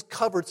 Sins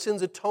covered,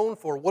 sins atoned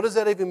for. What does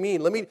that even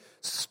mean? Let me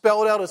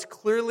spell it out as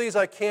clearly as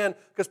I can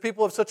because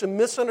people have such a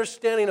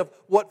misunderstanding of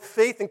what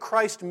faith in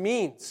Christ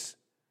means.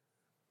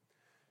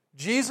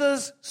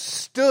 Jesus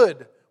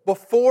stood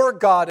before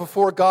God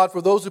for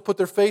those who put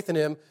their faith in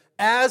him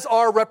as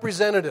our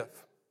representative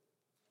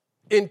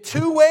in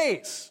two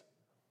ways.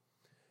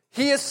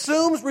 He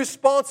assumes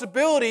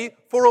responsibility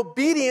for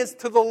obedience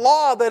to the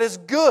law that is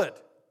good.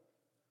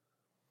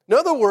 In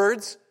other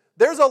words,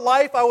 there's a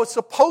life I was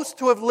supposed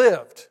to have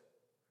lived,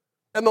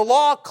 and the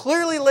law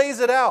clearly lays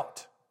it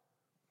out.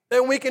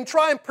 And we can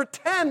try and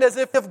pretend as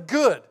if it's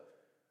good.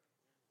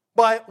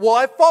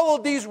 I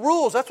followed these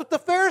rules. That's what the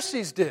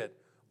Pharisees did.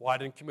 Well, I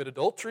didn't commit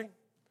adultery.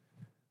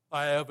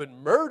 I haven't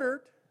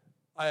murdered.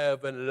 I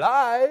haven't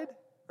lied,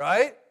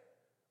 right?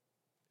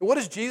 And what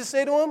does Jesus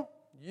say to them?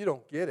 You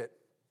don't get it.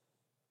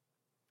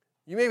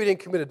 You maybe didn't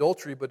commit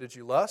adultery, but did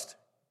you lust?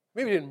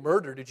 Maybe you didn't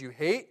murder. Did you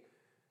hate?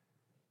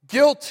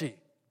 Guilty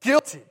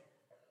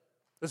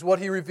is what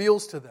he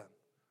reveals to them.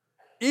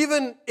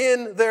 Even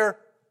in their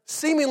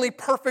seemingly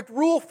perfect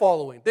rule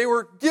following, they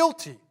were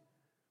guilty.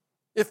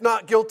 If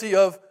not guilty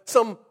of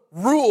some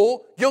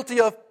rule,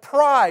 guilty of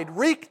pride,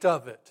 reeked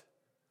of it.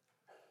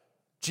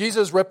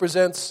 Jesus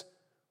represents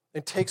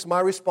and takes my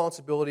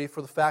responsibility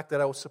for the fact that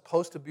I was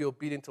supposed to be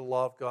obedient to the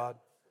law of God.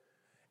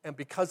 And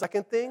because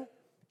second thing,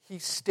 he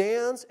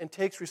stands and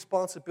takes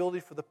responsibility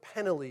for the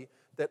penalty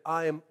that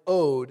I am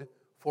owed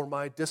for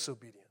my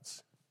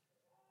disobedience.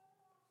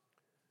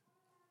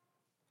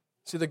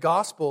 See, the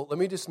gospel, let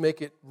me just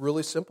make it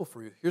really simple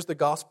for you. Here's the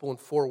gospel in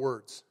 4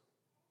 words.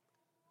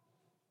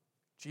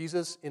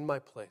 Jesus in my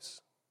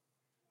place.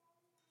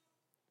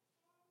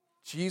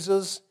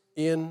 Jesus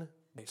in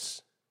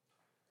place.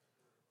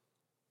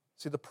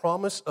 See, the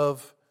promise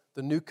of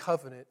the new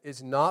covenant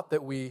is not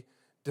that we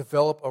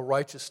develop a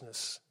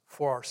righteousness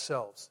for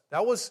ourselves.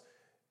 That was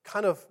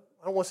kind of,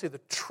 I don't want to say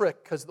the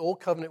trick because the old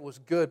covenant was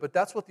good, but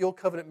that's what the old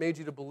covenant made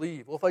you to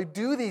believe. Well, if I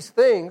do these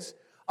things,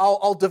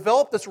 I'll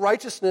develop this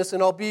righteousness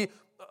and I'll be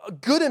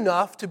good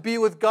enough to be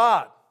with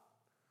God.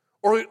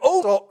 Or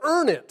I'll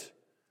earn it.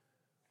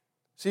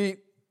 See,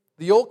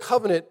 the old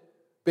covenant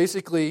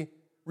basically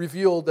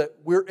revealed that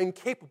we're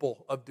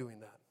incapable of doing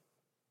that.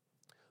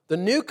 The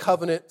new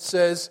covenant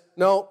says,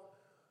 no,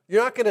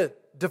 you're not going to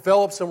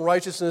develop some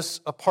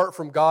righteousness apart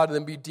from God and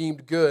then be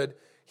deemed good.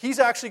 He's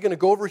actually going to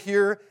go over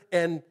here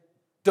and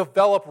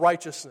develop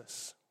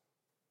righteousness.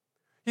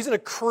 He's going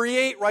to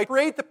create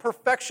the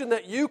perfection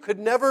that you could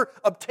never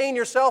obtain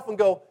yourself and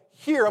go,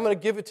 here, I'm going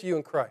to give it to you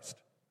in Christ.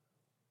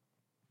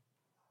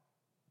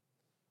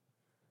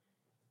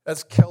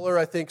 As Keller,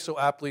 I think, so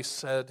aptly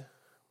said,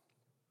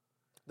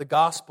 the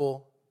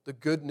gospel, the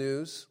good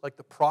news, like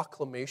the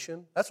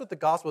proclamation, that's what the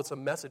gospel, it's a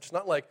message. It's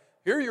not like,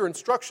 here are your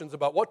instructions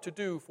about what to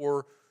do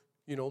for,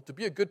 to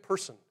be a good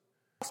person.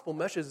 The gospel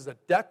message is a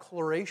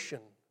declaration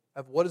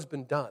of what has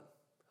been done,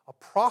 a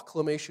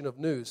proclamation of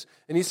news.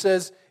 And he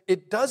says,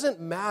 it doesn't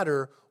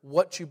matter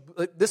what you,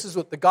 this is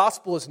what the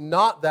gospel is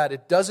not that.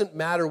 It doesn't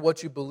matter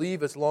what you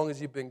believe as long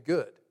as you've been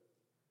good.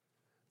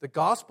 The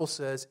gospel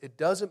says it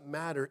doesn't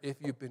matter if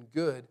you've been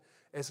good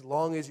as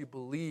long as you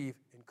believe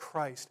in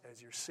Christ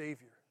as your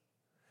Savior.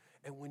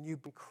 And when you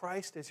believe in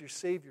Christ as your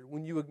Savior,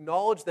 when you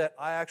acknowledge that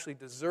I actually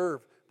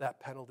deserve that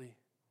penalty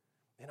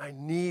and I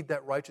need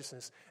that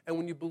righteousness, and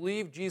when you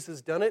believe Jesus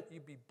has done it,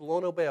 you'd be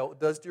blown away what it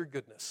does to your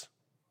goodness.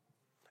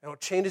 And it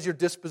changes your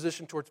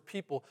disposition towards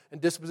people and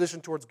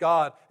disposition towards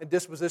God and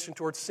disposition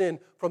towards sin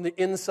from the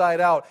inside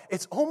out.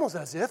 It's almost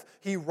as if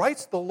He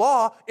writes the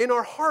law in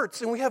our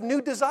hearts and we have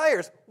new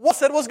desires. What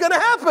said was going to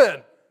happen?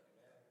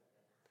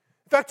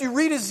 In fact, you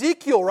read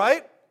Ezekiel,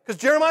 right?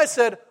 Because Jeremiah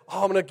said,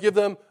 I'm going to give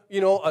them,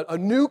 a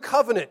new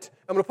covenant.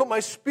 I'm going to put my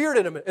spirit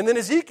in them. And then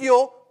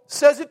Ezekiel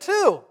says it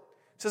too.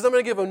 He says, I'm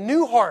going to give a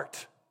new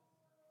heart.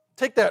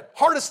 Take that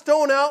heart of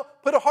stone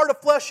out, put a heart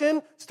of flesh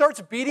in, starts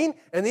beating.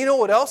 And you know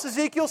what else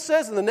Ezekiel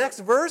says in the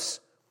next verse?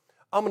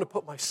 I'm going to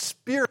put my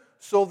spirit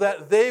so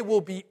that they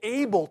will be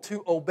able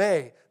to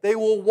obey. They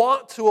will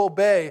want to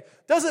obey.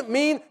 Doesn't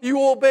mean you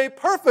will obey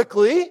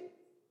perfectly.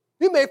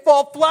 You may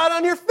fall flat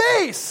on your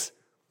face.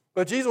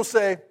 But Jesus will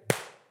say,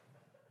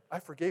 I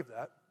forgave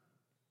that.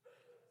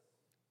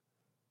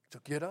 So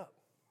get up.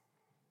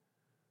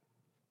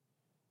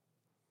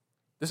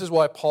 This is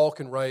why Paul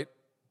can write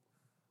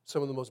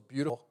some of the most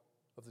beautiful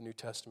of the New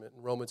Testament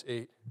in Romans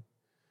 8.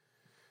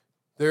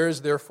 There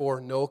is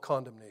therefore no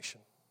condemnation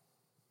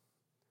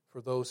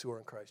for those who are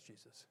in Christ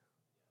Jesus.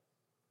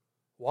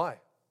 Why?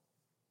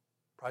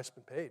 Price has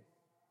been paid.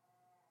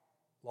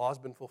 Law has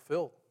been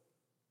fulfilled.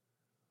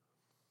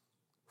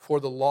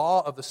 For the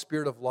law of the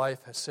Spirit of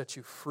life has set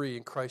you free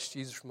in Christ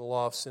Jesus from the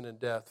law of sin and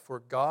death. For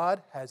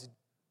God has,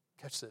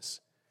 catch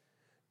this,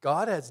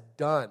 God has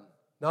done,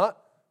 not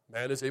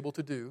man is able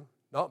to do,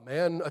 not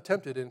man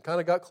attempted and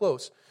kind of got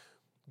close.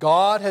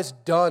 God has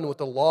done what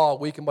the law,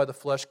 weakened by the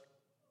flesh,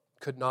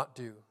 could not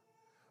do.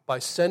 By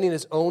sending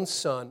His own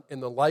Son in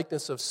the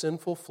likeness of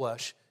sinful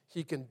flesh,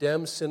 He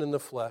condemned sin in the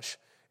flesh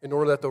in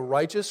order that the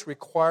righteous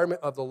requirement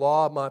of the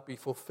law might be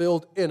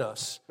fulfilled in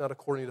us, not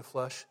according to the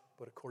flesh,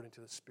 but according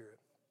to the Spirit.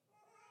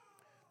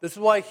 This is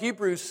why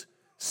Hebrews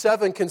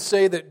 7 can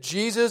say that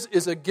Jesus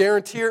is a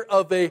guarantor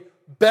of a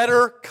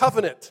better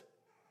covenant.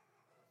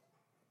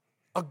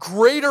 A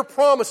greater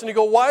promise. And you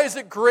go, why is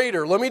it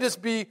greater? Let me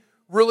just be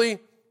really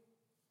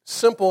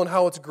simple in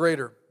how it's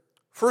greater.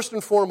 First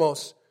and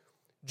foremost,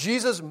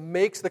 Jesus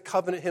makes the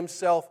covenant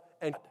Himself.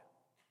 And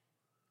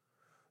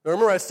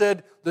remember I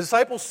said, the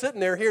disciples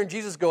sitting there hearing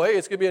Jesus go, hey,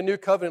 it's going to be a new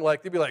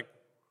covenant. They'd be like,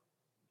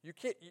 you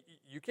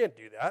can't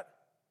do that.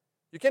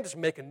 You can't just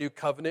make a new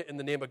covenant in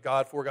the name of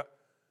God for God.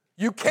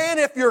 You can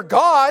if you're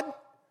God.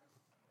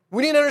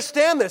 We need to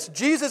understand this.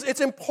 It's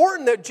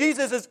important that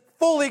Jesus is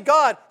fully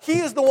God. He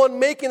is the one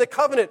making the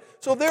covenant.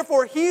 So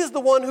therefore, He is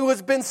the one who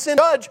has been sin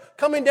judge,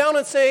 coming down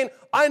and saying,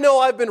 I know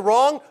I've been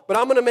wrong, but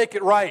I'm going to make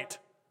it right.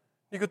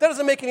 You go, that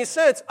doesn't make any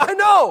sense. I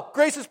know.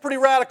 Grace is pretty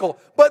radical.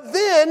 But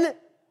then,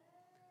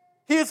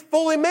 He is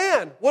fully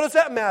man. What does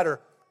that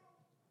matter?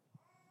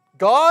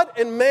 God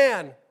and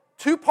man,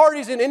 two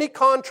parties in any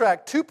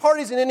contract, two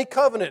parties in any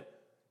covenant,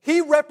 He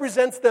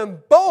represents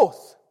them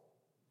both.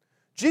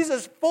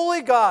 Jesus,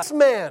 fully God,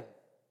 man,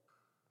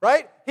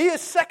 right? He is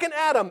second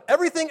Adam.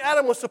 Everything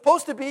Adam was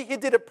supposed to be, He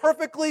did it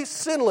perfectly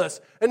sinless.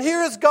 And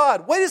here is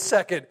God. Wait a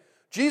second.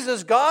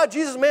 Jesus God,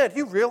 Jesus man. Do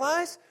you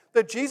realize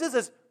that Jesus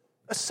is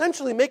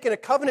essentially making a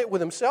covenant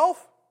with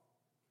Himself?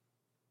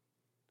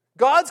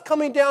 God's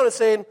coming down and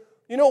saying,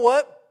 you know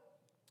what?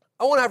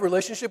 I want to have a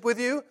relationship with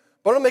you,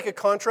 but I'm going to make a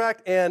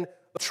contract, and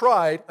I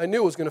tried. I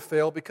knew it was going to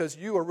fail because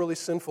you are really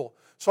sinful.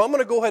 So I'm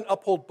going to go ahead and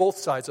uphold both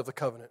sides of the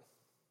covenant.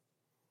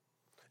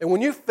 And when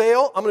you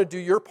fail, I'm going to do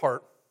your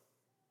part.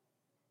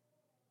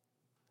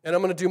 And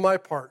I'm going to do my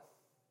part.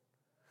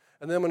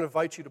 And then I'm going to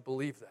invite you to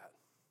believe that.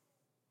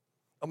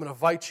 I'm going to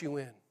invite you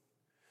in.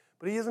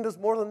 But He does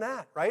more than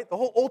that, right? The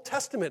whole Old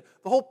Testament,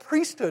 the whole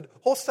priesthood,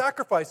 whole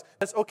sacrifice.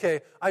 It's okay,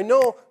 I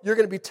know you're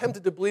going to be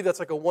tempted to believe that's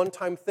like a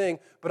one-time thing,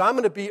 but I'm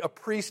going to be a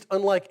priest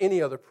unlike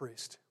any other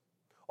priest.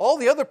 All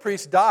the other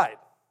priests died.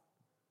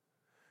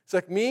 It's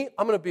like me,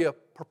 I'm going to be a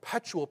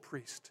perpetual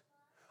priest.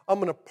 I'm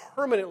going to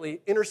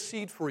permanently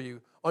intercede for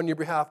you on your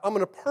behalf. I'm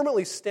going to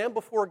permanently stand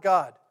before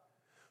God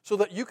so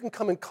that you can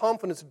come in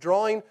confidence,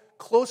 drawing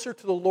closer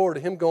to the Lord,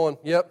 and Him going,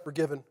 yep,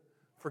 forgiven,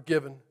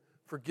 forgiven,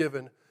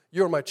 forgiven.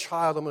 You're my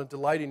child. I'm going to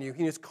delight in you.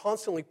 He is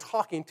constantly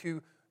talking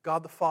to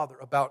God the Father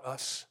about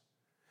us.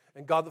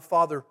 And God the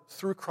Father,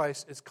 through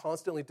Christ, is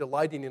constantly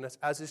delighting in us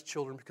as His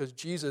children because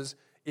Jesus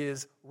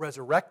is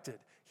resurrected.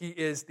 He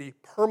is the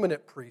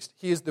permanent priest.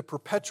 He is the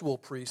perpetual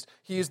priest.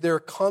 He is there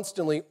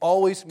constantly,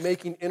 always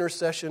making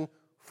intercession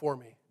for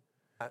me.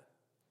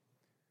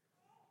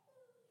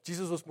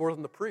 Jesus was more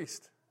than the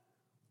priest.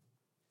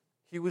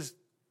 He was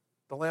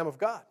the Lamb of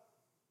God.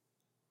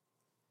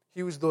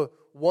 He was the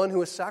one who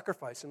was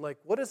sacrificed. And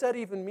what does that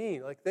even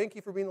mean? Thank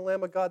you for being the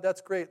Lamb of God.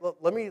 That's great.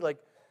 Let me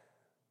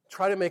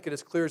try to make it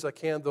as clear as I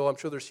can, though I'm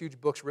sure there's huge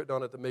books written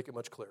on it that make it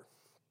much clearer.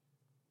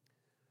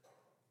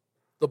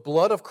 The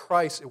blood of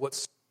Christ is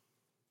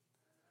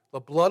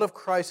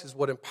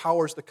what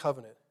empowers the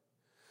covenant.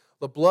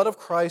 The blood of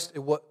Christ is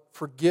what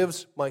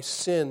forgives my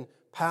sin,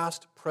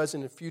 past,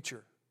 present, and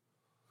future.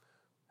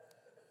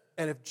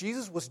 And if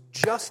Jesus was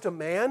just a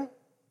man,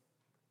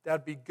 that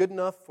would be good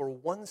enough for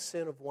one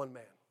sin of one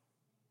man.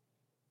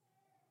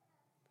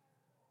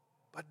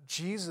 But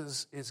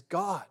Jesus is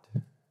God.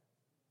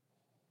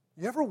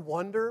 You ever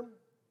wonder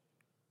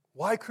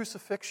why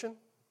crucifixion?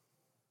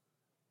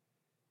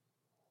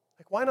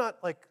 Why not,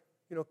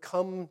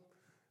 come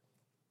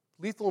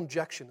lethal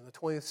injection in the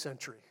 20th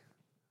century?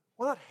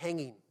 Why not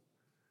hanging?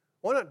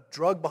 Why not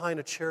drug behind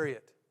a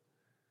chariot?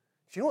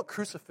 Do you know what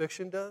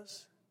crucifixion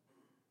does?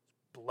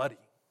 It's bloody.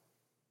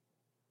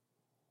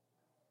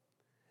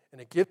 And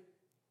a gift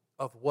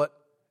of what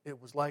it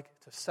was like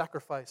to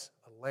sacrifice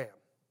a lamb.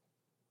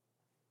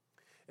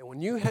 And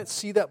when you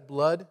see that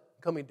blood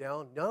coming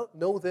down,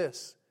 know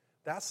this.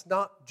 That's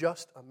not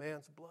just a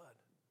man's blood.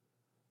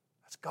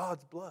 That's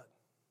God's blood.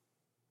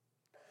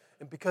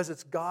 And because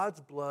it's God's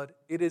blood,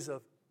 it is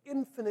of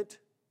infinite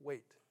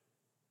weight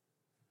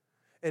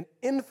and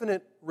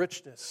infinite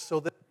richness, so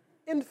that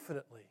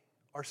infinitely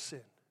our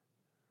sin,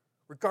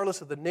 regardless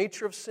of the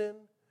nature of sin,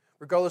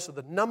 regardless of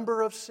the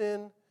number of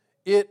sin,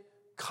 it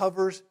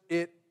covers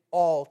it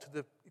all to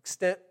the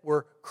extent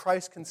where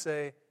Christ can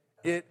say,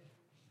 it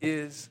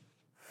is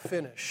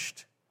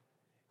finished.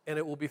 And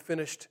it will be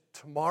finished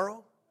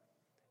tomorrow,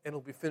 and it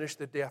will be finished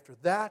the day after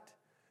that,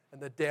 and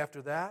the day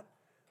after that,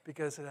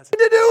 because it has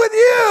nothing to do with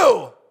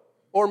you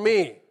or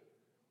me,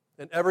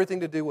 and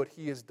everything to do with what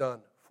He has done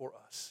for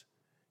us.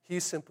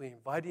 He's simply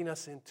inviting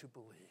us in to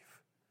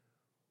believe.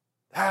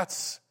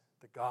 That's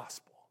the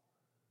gospel.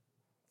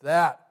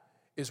 That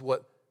is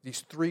what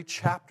these 3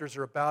 chapters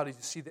are about. As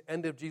you see the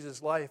end of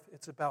Jesus' life,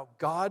 it's about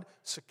God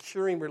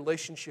securing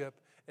relationship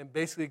and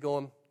basically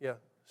going, yeah,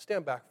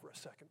 stand back for a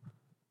second.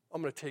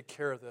 I'm going to take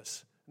care of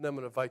this, and then I'm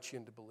going to invite you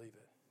in to believe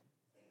it.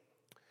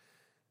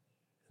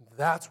 And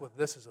that's what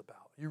this is about.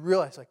 You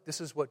realize,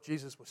 this is what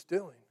Jesus was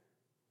doing.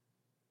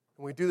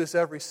 And we do this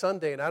every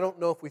Sunday, and I don't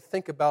know if we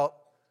think about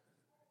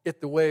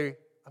it the way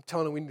I'm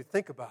telling you we need to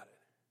think about it.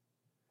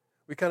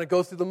 We kind of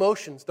go through the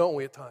motions, don't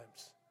we, at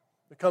times?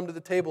 We come to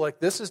the table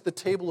this is the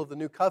table of the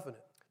new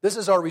covenant. This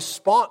is our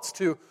response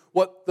to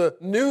what the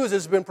news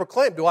has been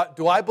proclaimed.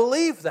 Do I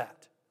believe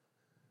that?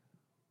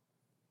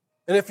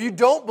 And if you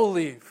don't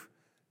believe,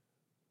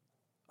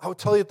 I would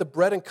tell you that the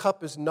bread and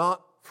cup is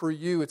not for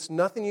you. It's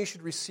nothing you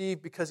should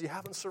receive because you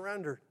haven't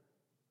surrendered.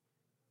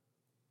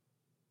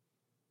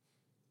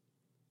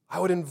 I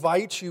would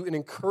invite you and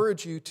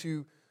encourage you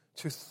to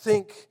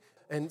think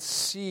and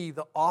see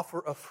the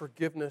offer of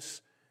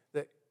forgiveness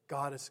that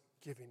God is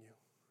giving you.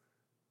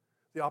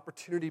 The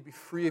opportunity to be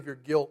free of your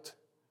guilt.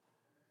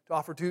 The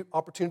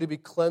opportunity to be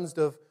cleansed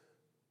of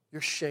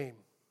your shame.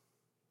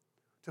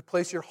 To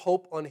place your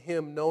hope on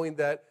Him, knowing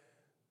that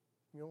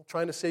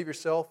trying to save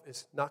yourself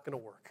is not going to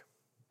work.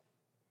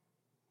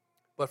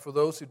 But for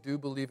those who do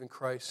believe in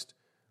Christ,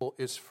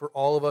 is for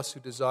all of us who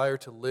desire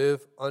to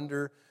live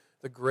under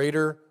the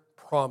greater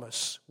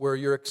promise, where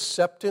your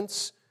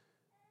acceptance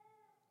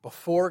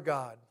before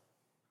God,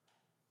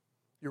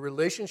 your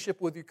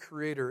relationship with your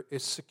Creator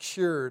is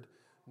secured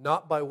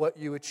not by what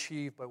you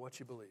achieve, by what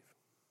you believe.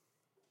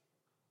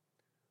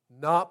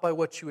 Not by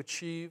what you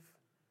achieve,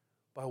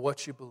 by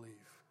what you believe.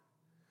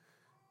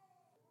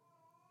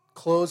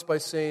 Close by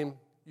saying,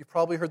 you've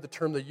probably heard the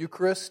term the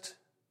Eucharist.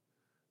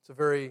 It's a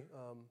very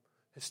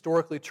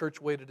historically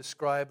church way to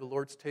describe the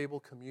Lord's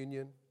table,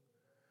 communion.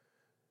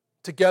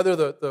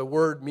 Together, the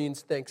word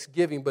means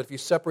thanksgiving, but if you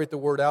separate the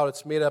word out,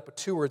 it's made up of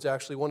 2 words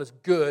actually. One is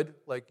good,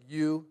 like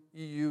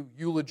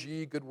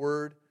eulogy, good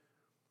word.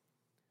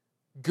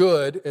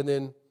 Good, and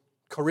then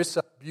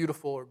charissa,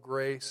 beautiful or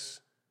grace.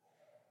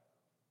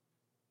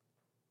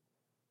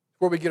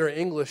 Where we get our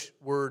English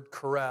word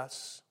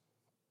caress.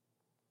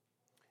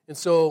 And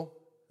so,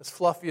 as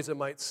fluffy as it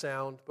might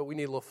sound, but we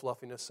need a little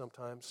fluffiness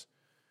sometimes.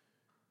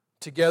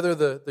 Together,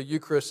 the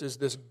Eucharist is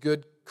this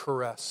good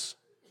caress,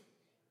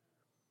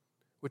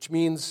 which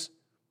means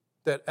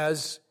that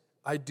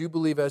I do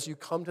believe as you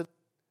come to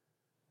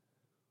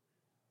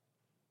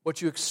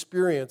what you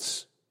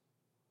experience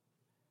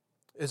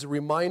is a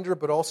reminder,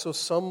 but also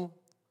some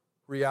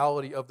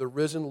reality of the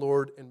risen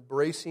Lord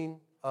embracing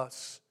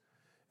us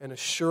and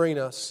assuring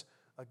us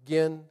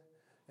again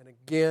and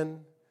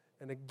again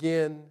and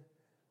again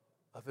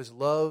of His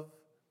love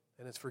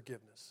and His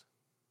forgiveness.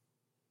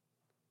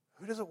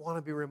 Who doesn't want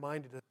to be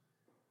reminded of it?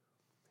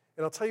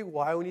 And I'll tell you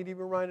why we need to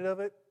be reminded of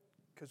it.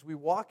 Because we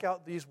walk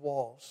out these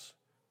walls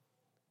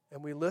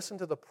and we listen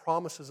to the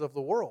promises of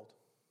the world.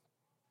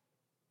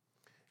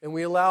 And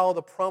we allow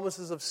the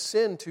promises of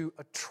sin to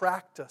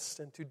attract us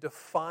and to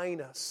define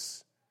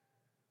us.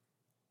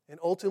 And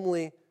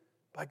ultimately,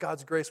 by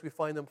God's grace, we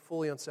find them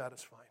fully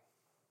unsatisfying.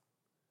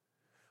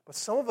 But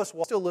some of us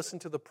will still listen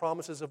to the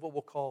promises of what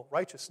we'll call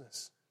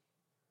righteousness,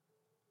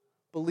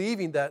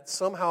 believing that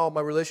somehow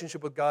my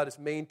relationship with God is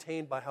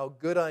maintained by how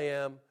good I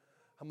am,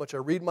 how much I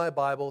read my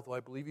Bible, though I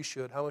believe you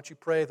should, how much you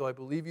pray, though I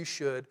believe you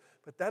should,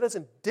 but that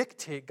doesn't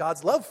dictate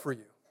God's love for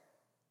you.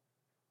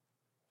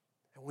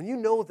 And when you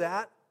know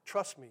that,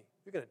 trust me,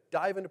 you're going to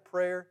dive into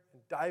prayer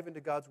and dive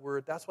into God's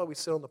Word. That's why we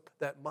say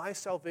that my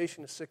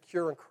salvation is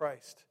secure in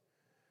Christ.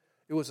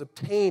 It was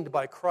obtained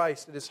by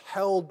Christ. It is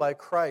held by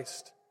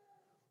Christ.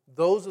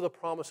 Those are the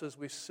promises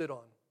we sit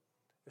on,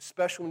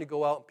 especially when you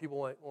go out and people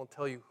won't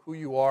tell you who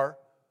you are,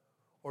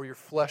 or your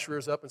flesh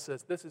rears up and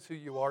says, this is who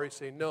you are. You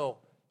say, no,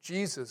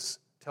 Jesus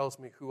tells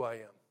me who I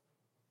am,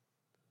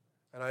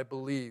 and I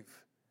believe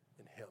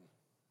in Him.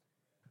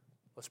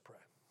 Let's pray.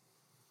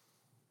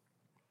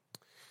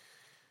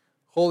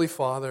 Holy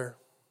Father,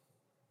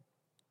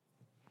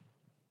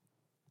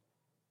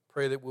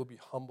 pray that we'll be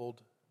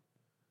humbled.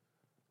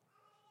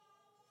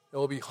 That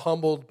we'll be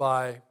humbled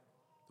by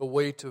the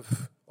weight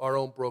of our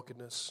own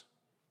brokenness.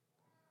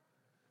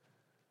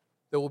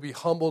 That we'll be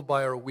humbled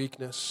by our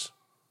weakness.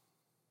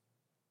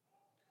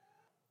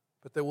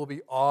 But that we'll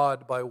be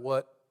awed by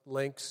what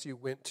lengths you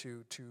went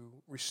to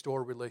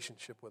restore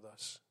relationship with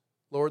us.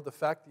 Lord, the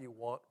fact that you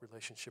want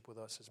relationship with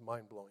us is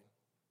mind-blowing.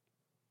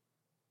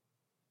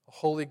 A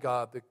holy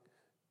God, the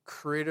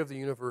creator of the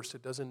universe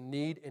that doesn't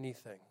need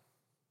anything.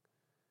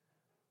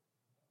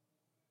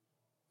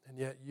 And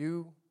yet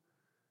you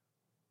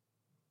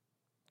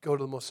go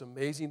to the most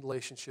amazing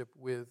relationship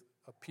with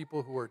a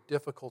people who are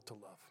difficult to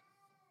love.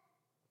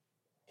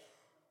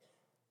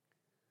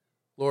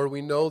 Lord,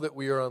 we know that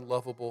we are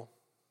unlovable.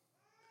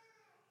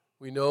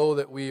 We know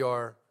that we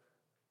are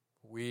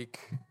weak.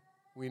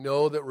 We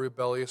know that we're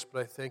rebellious,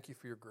 but I thank you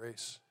for your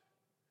grace.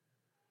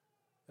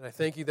 And I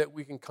thank you that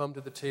we can come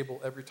to the table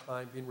every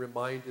time being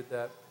reminded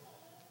that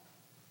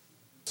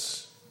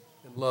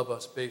and love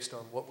us based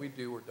on what we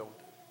do or don't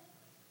do.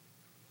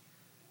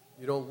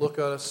 You don't look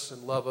at us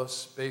and love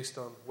us based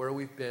on where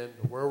we've been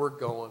or where we're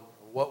going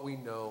or what we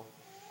know.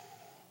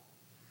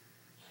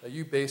 That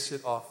you base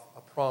it off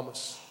a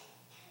promise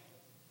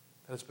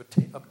that is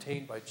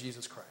obtained by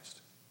Jesus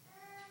Christ.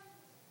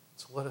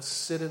 So let us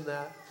sit in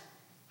that,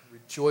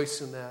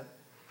 rejoice in that,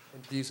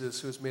 and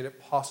Jesus, who has made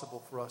it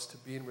possible for us to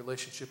be in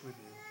relationship with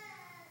you.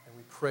 And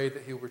we pray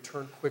that He will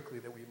return quickly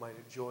that we might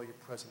enjoy your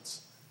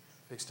presence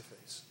face to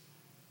face.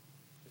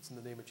 It's in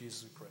the name of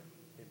Jesus we pray.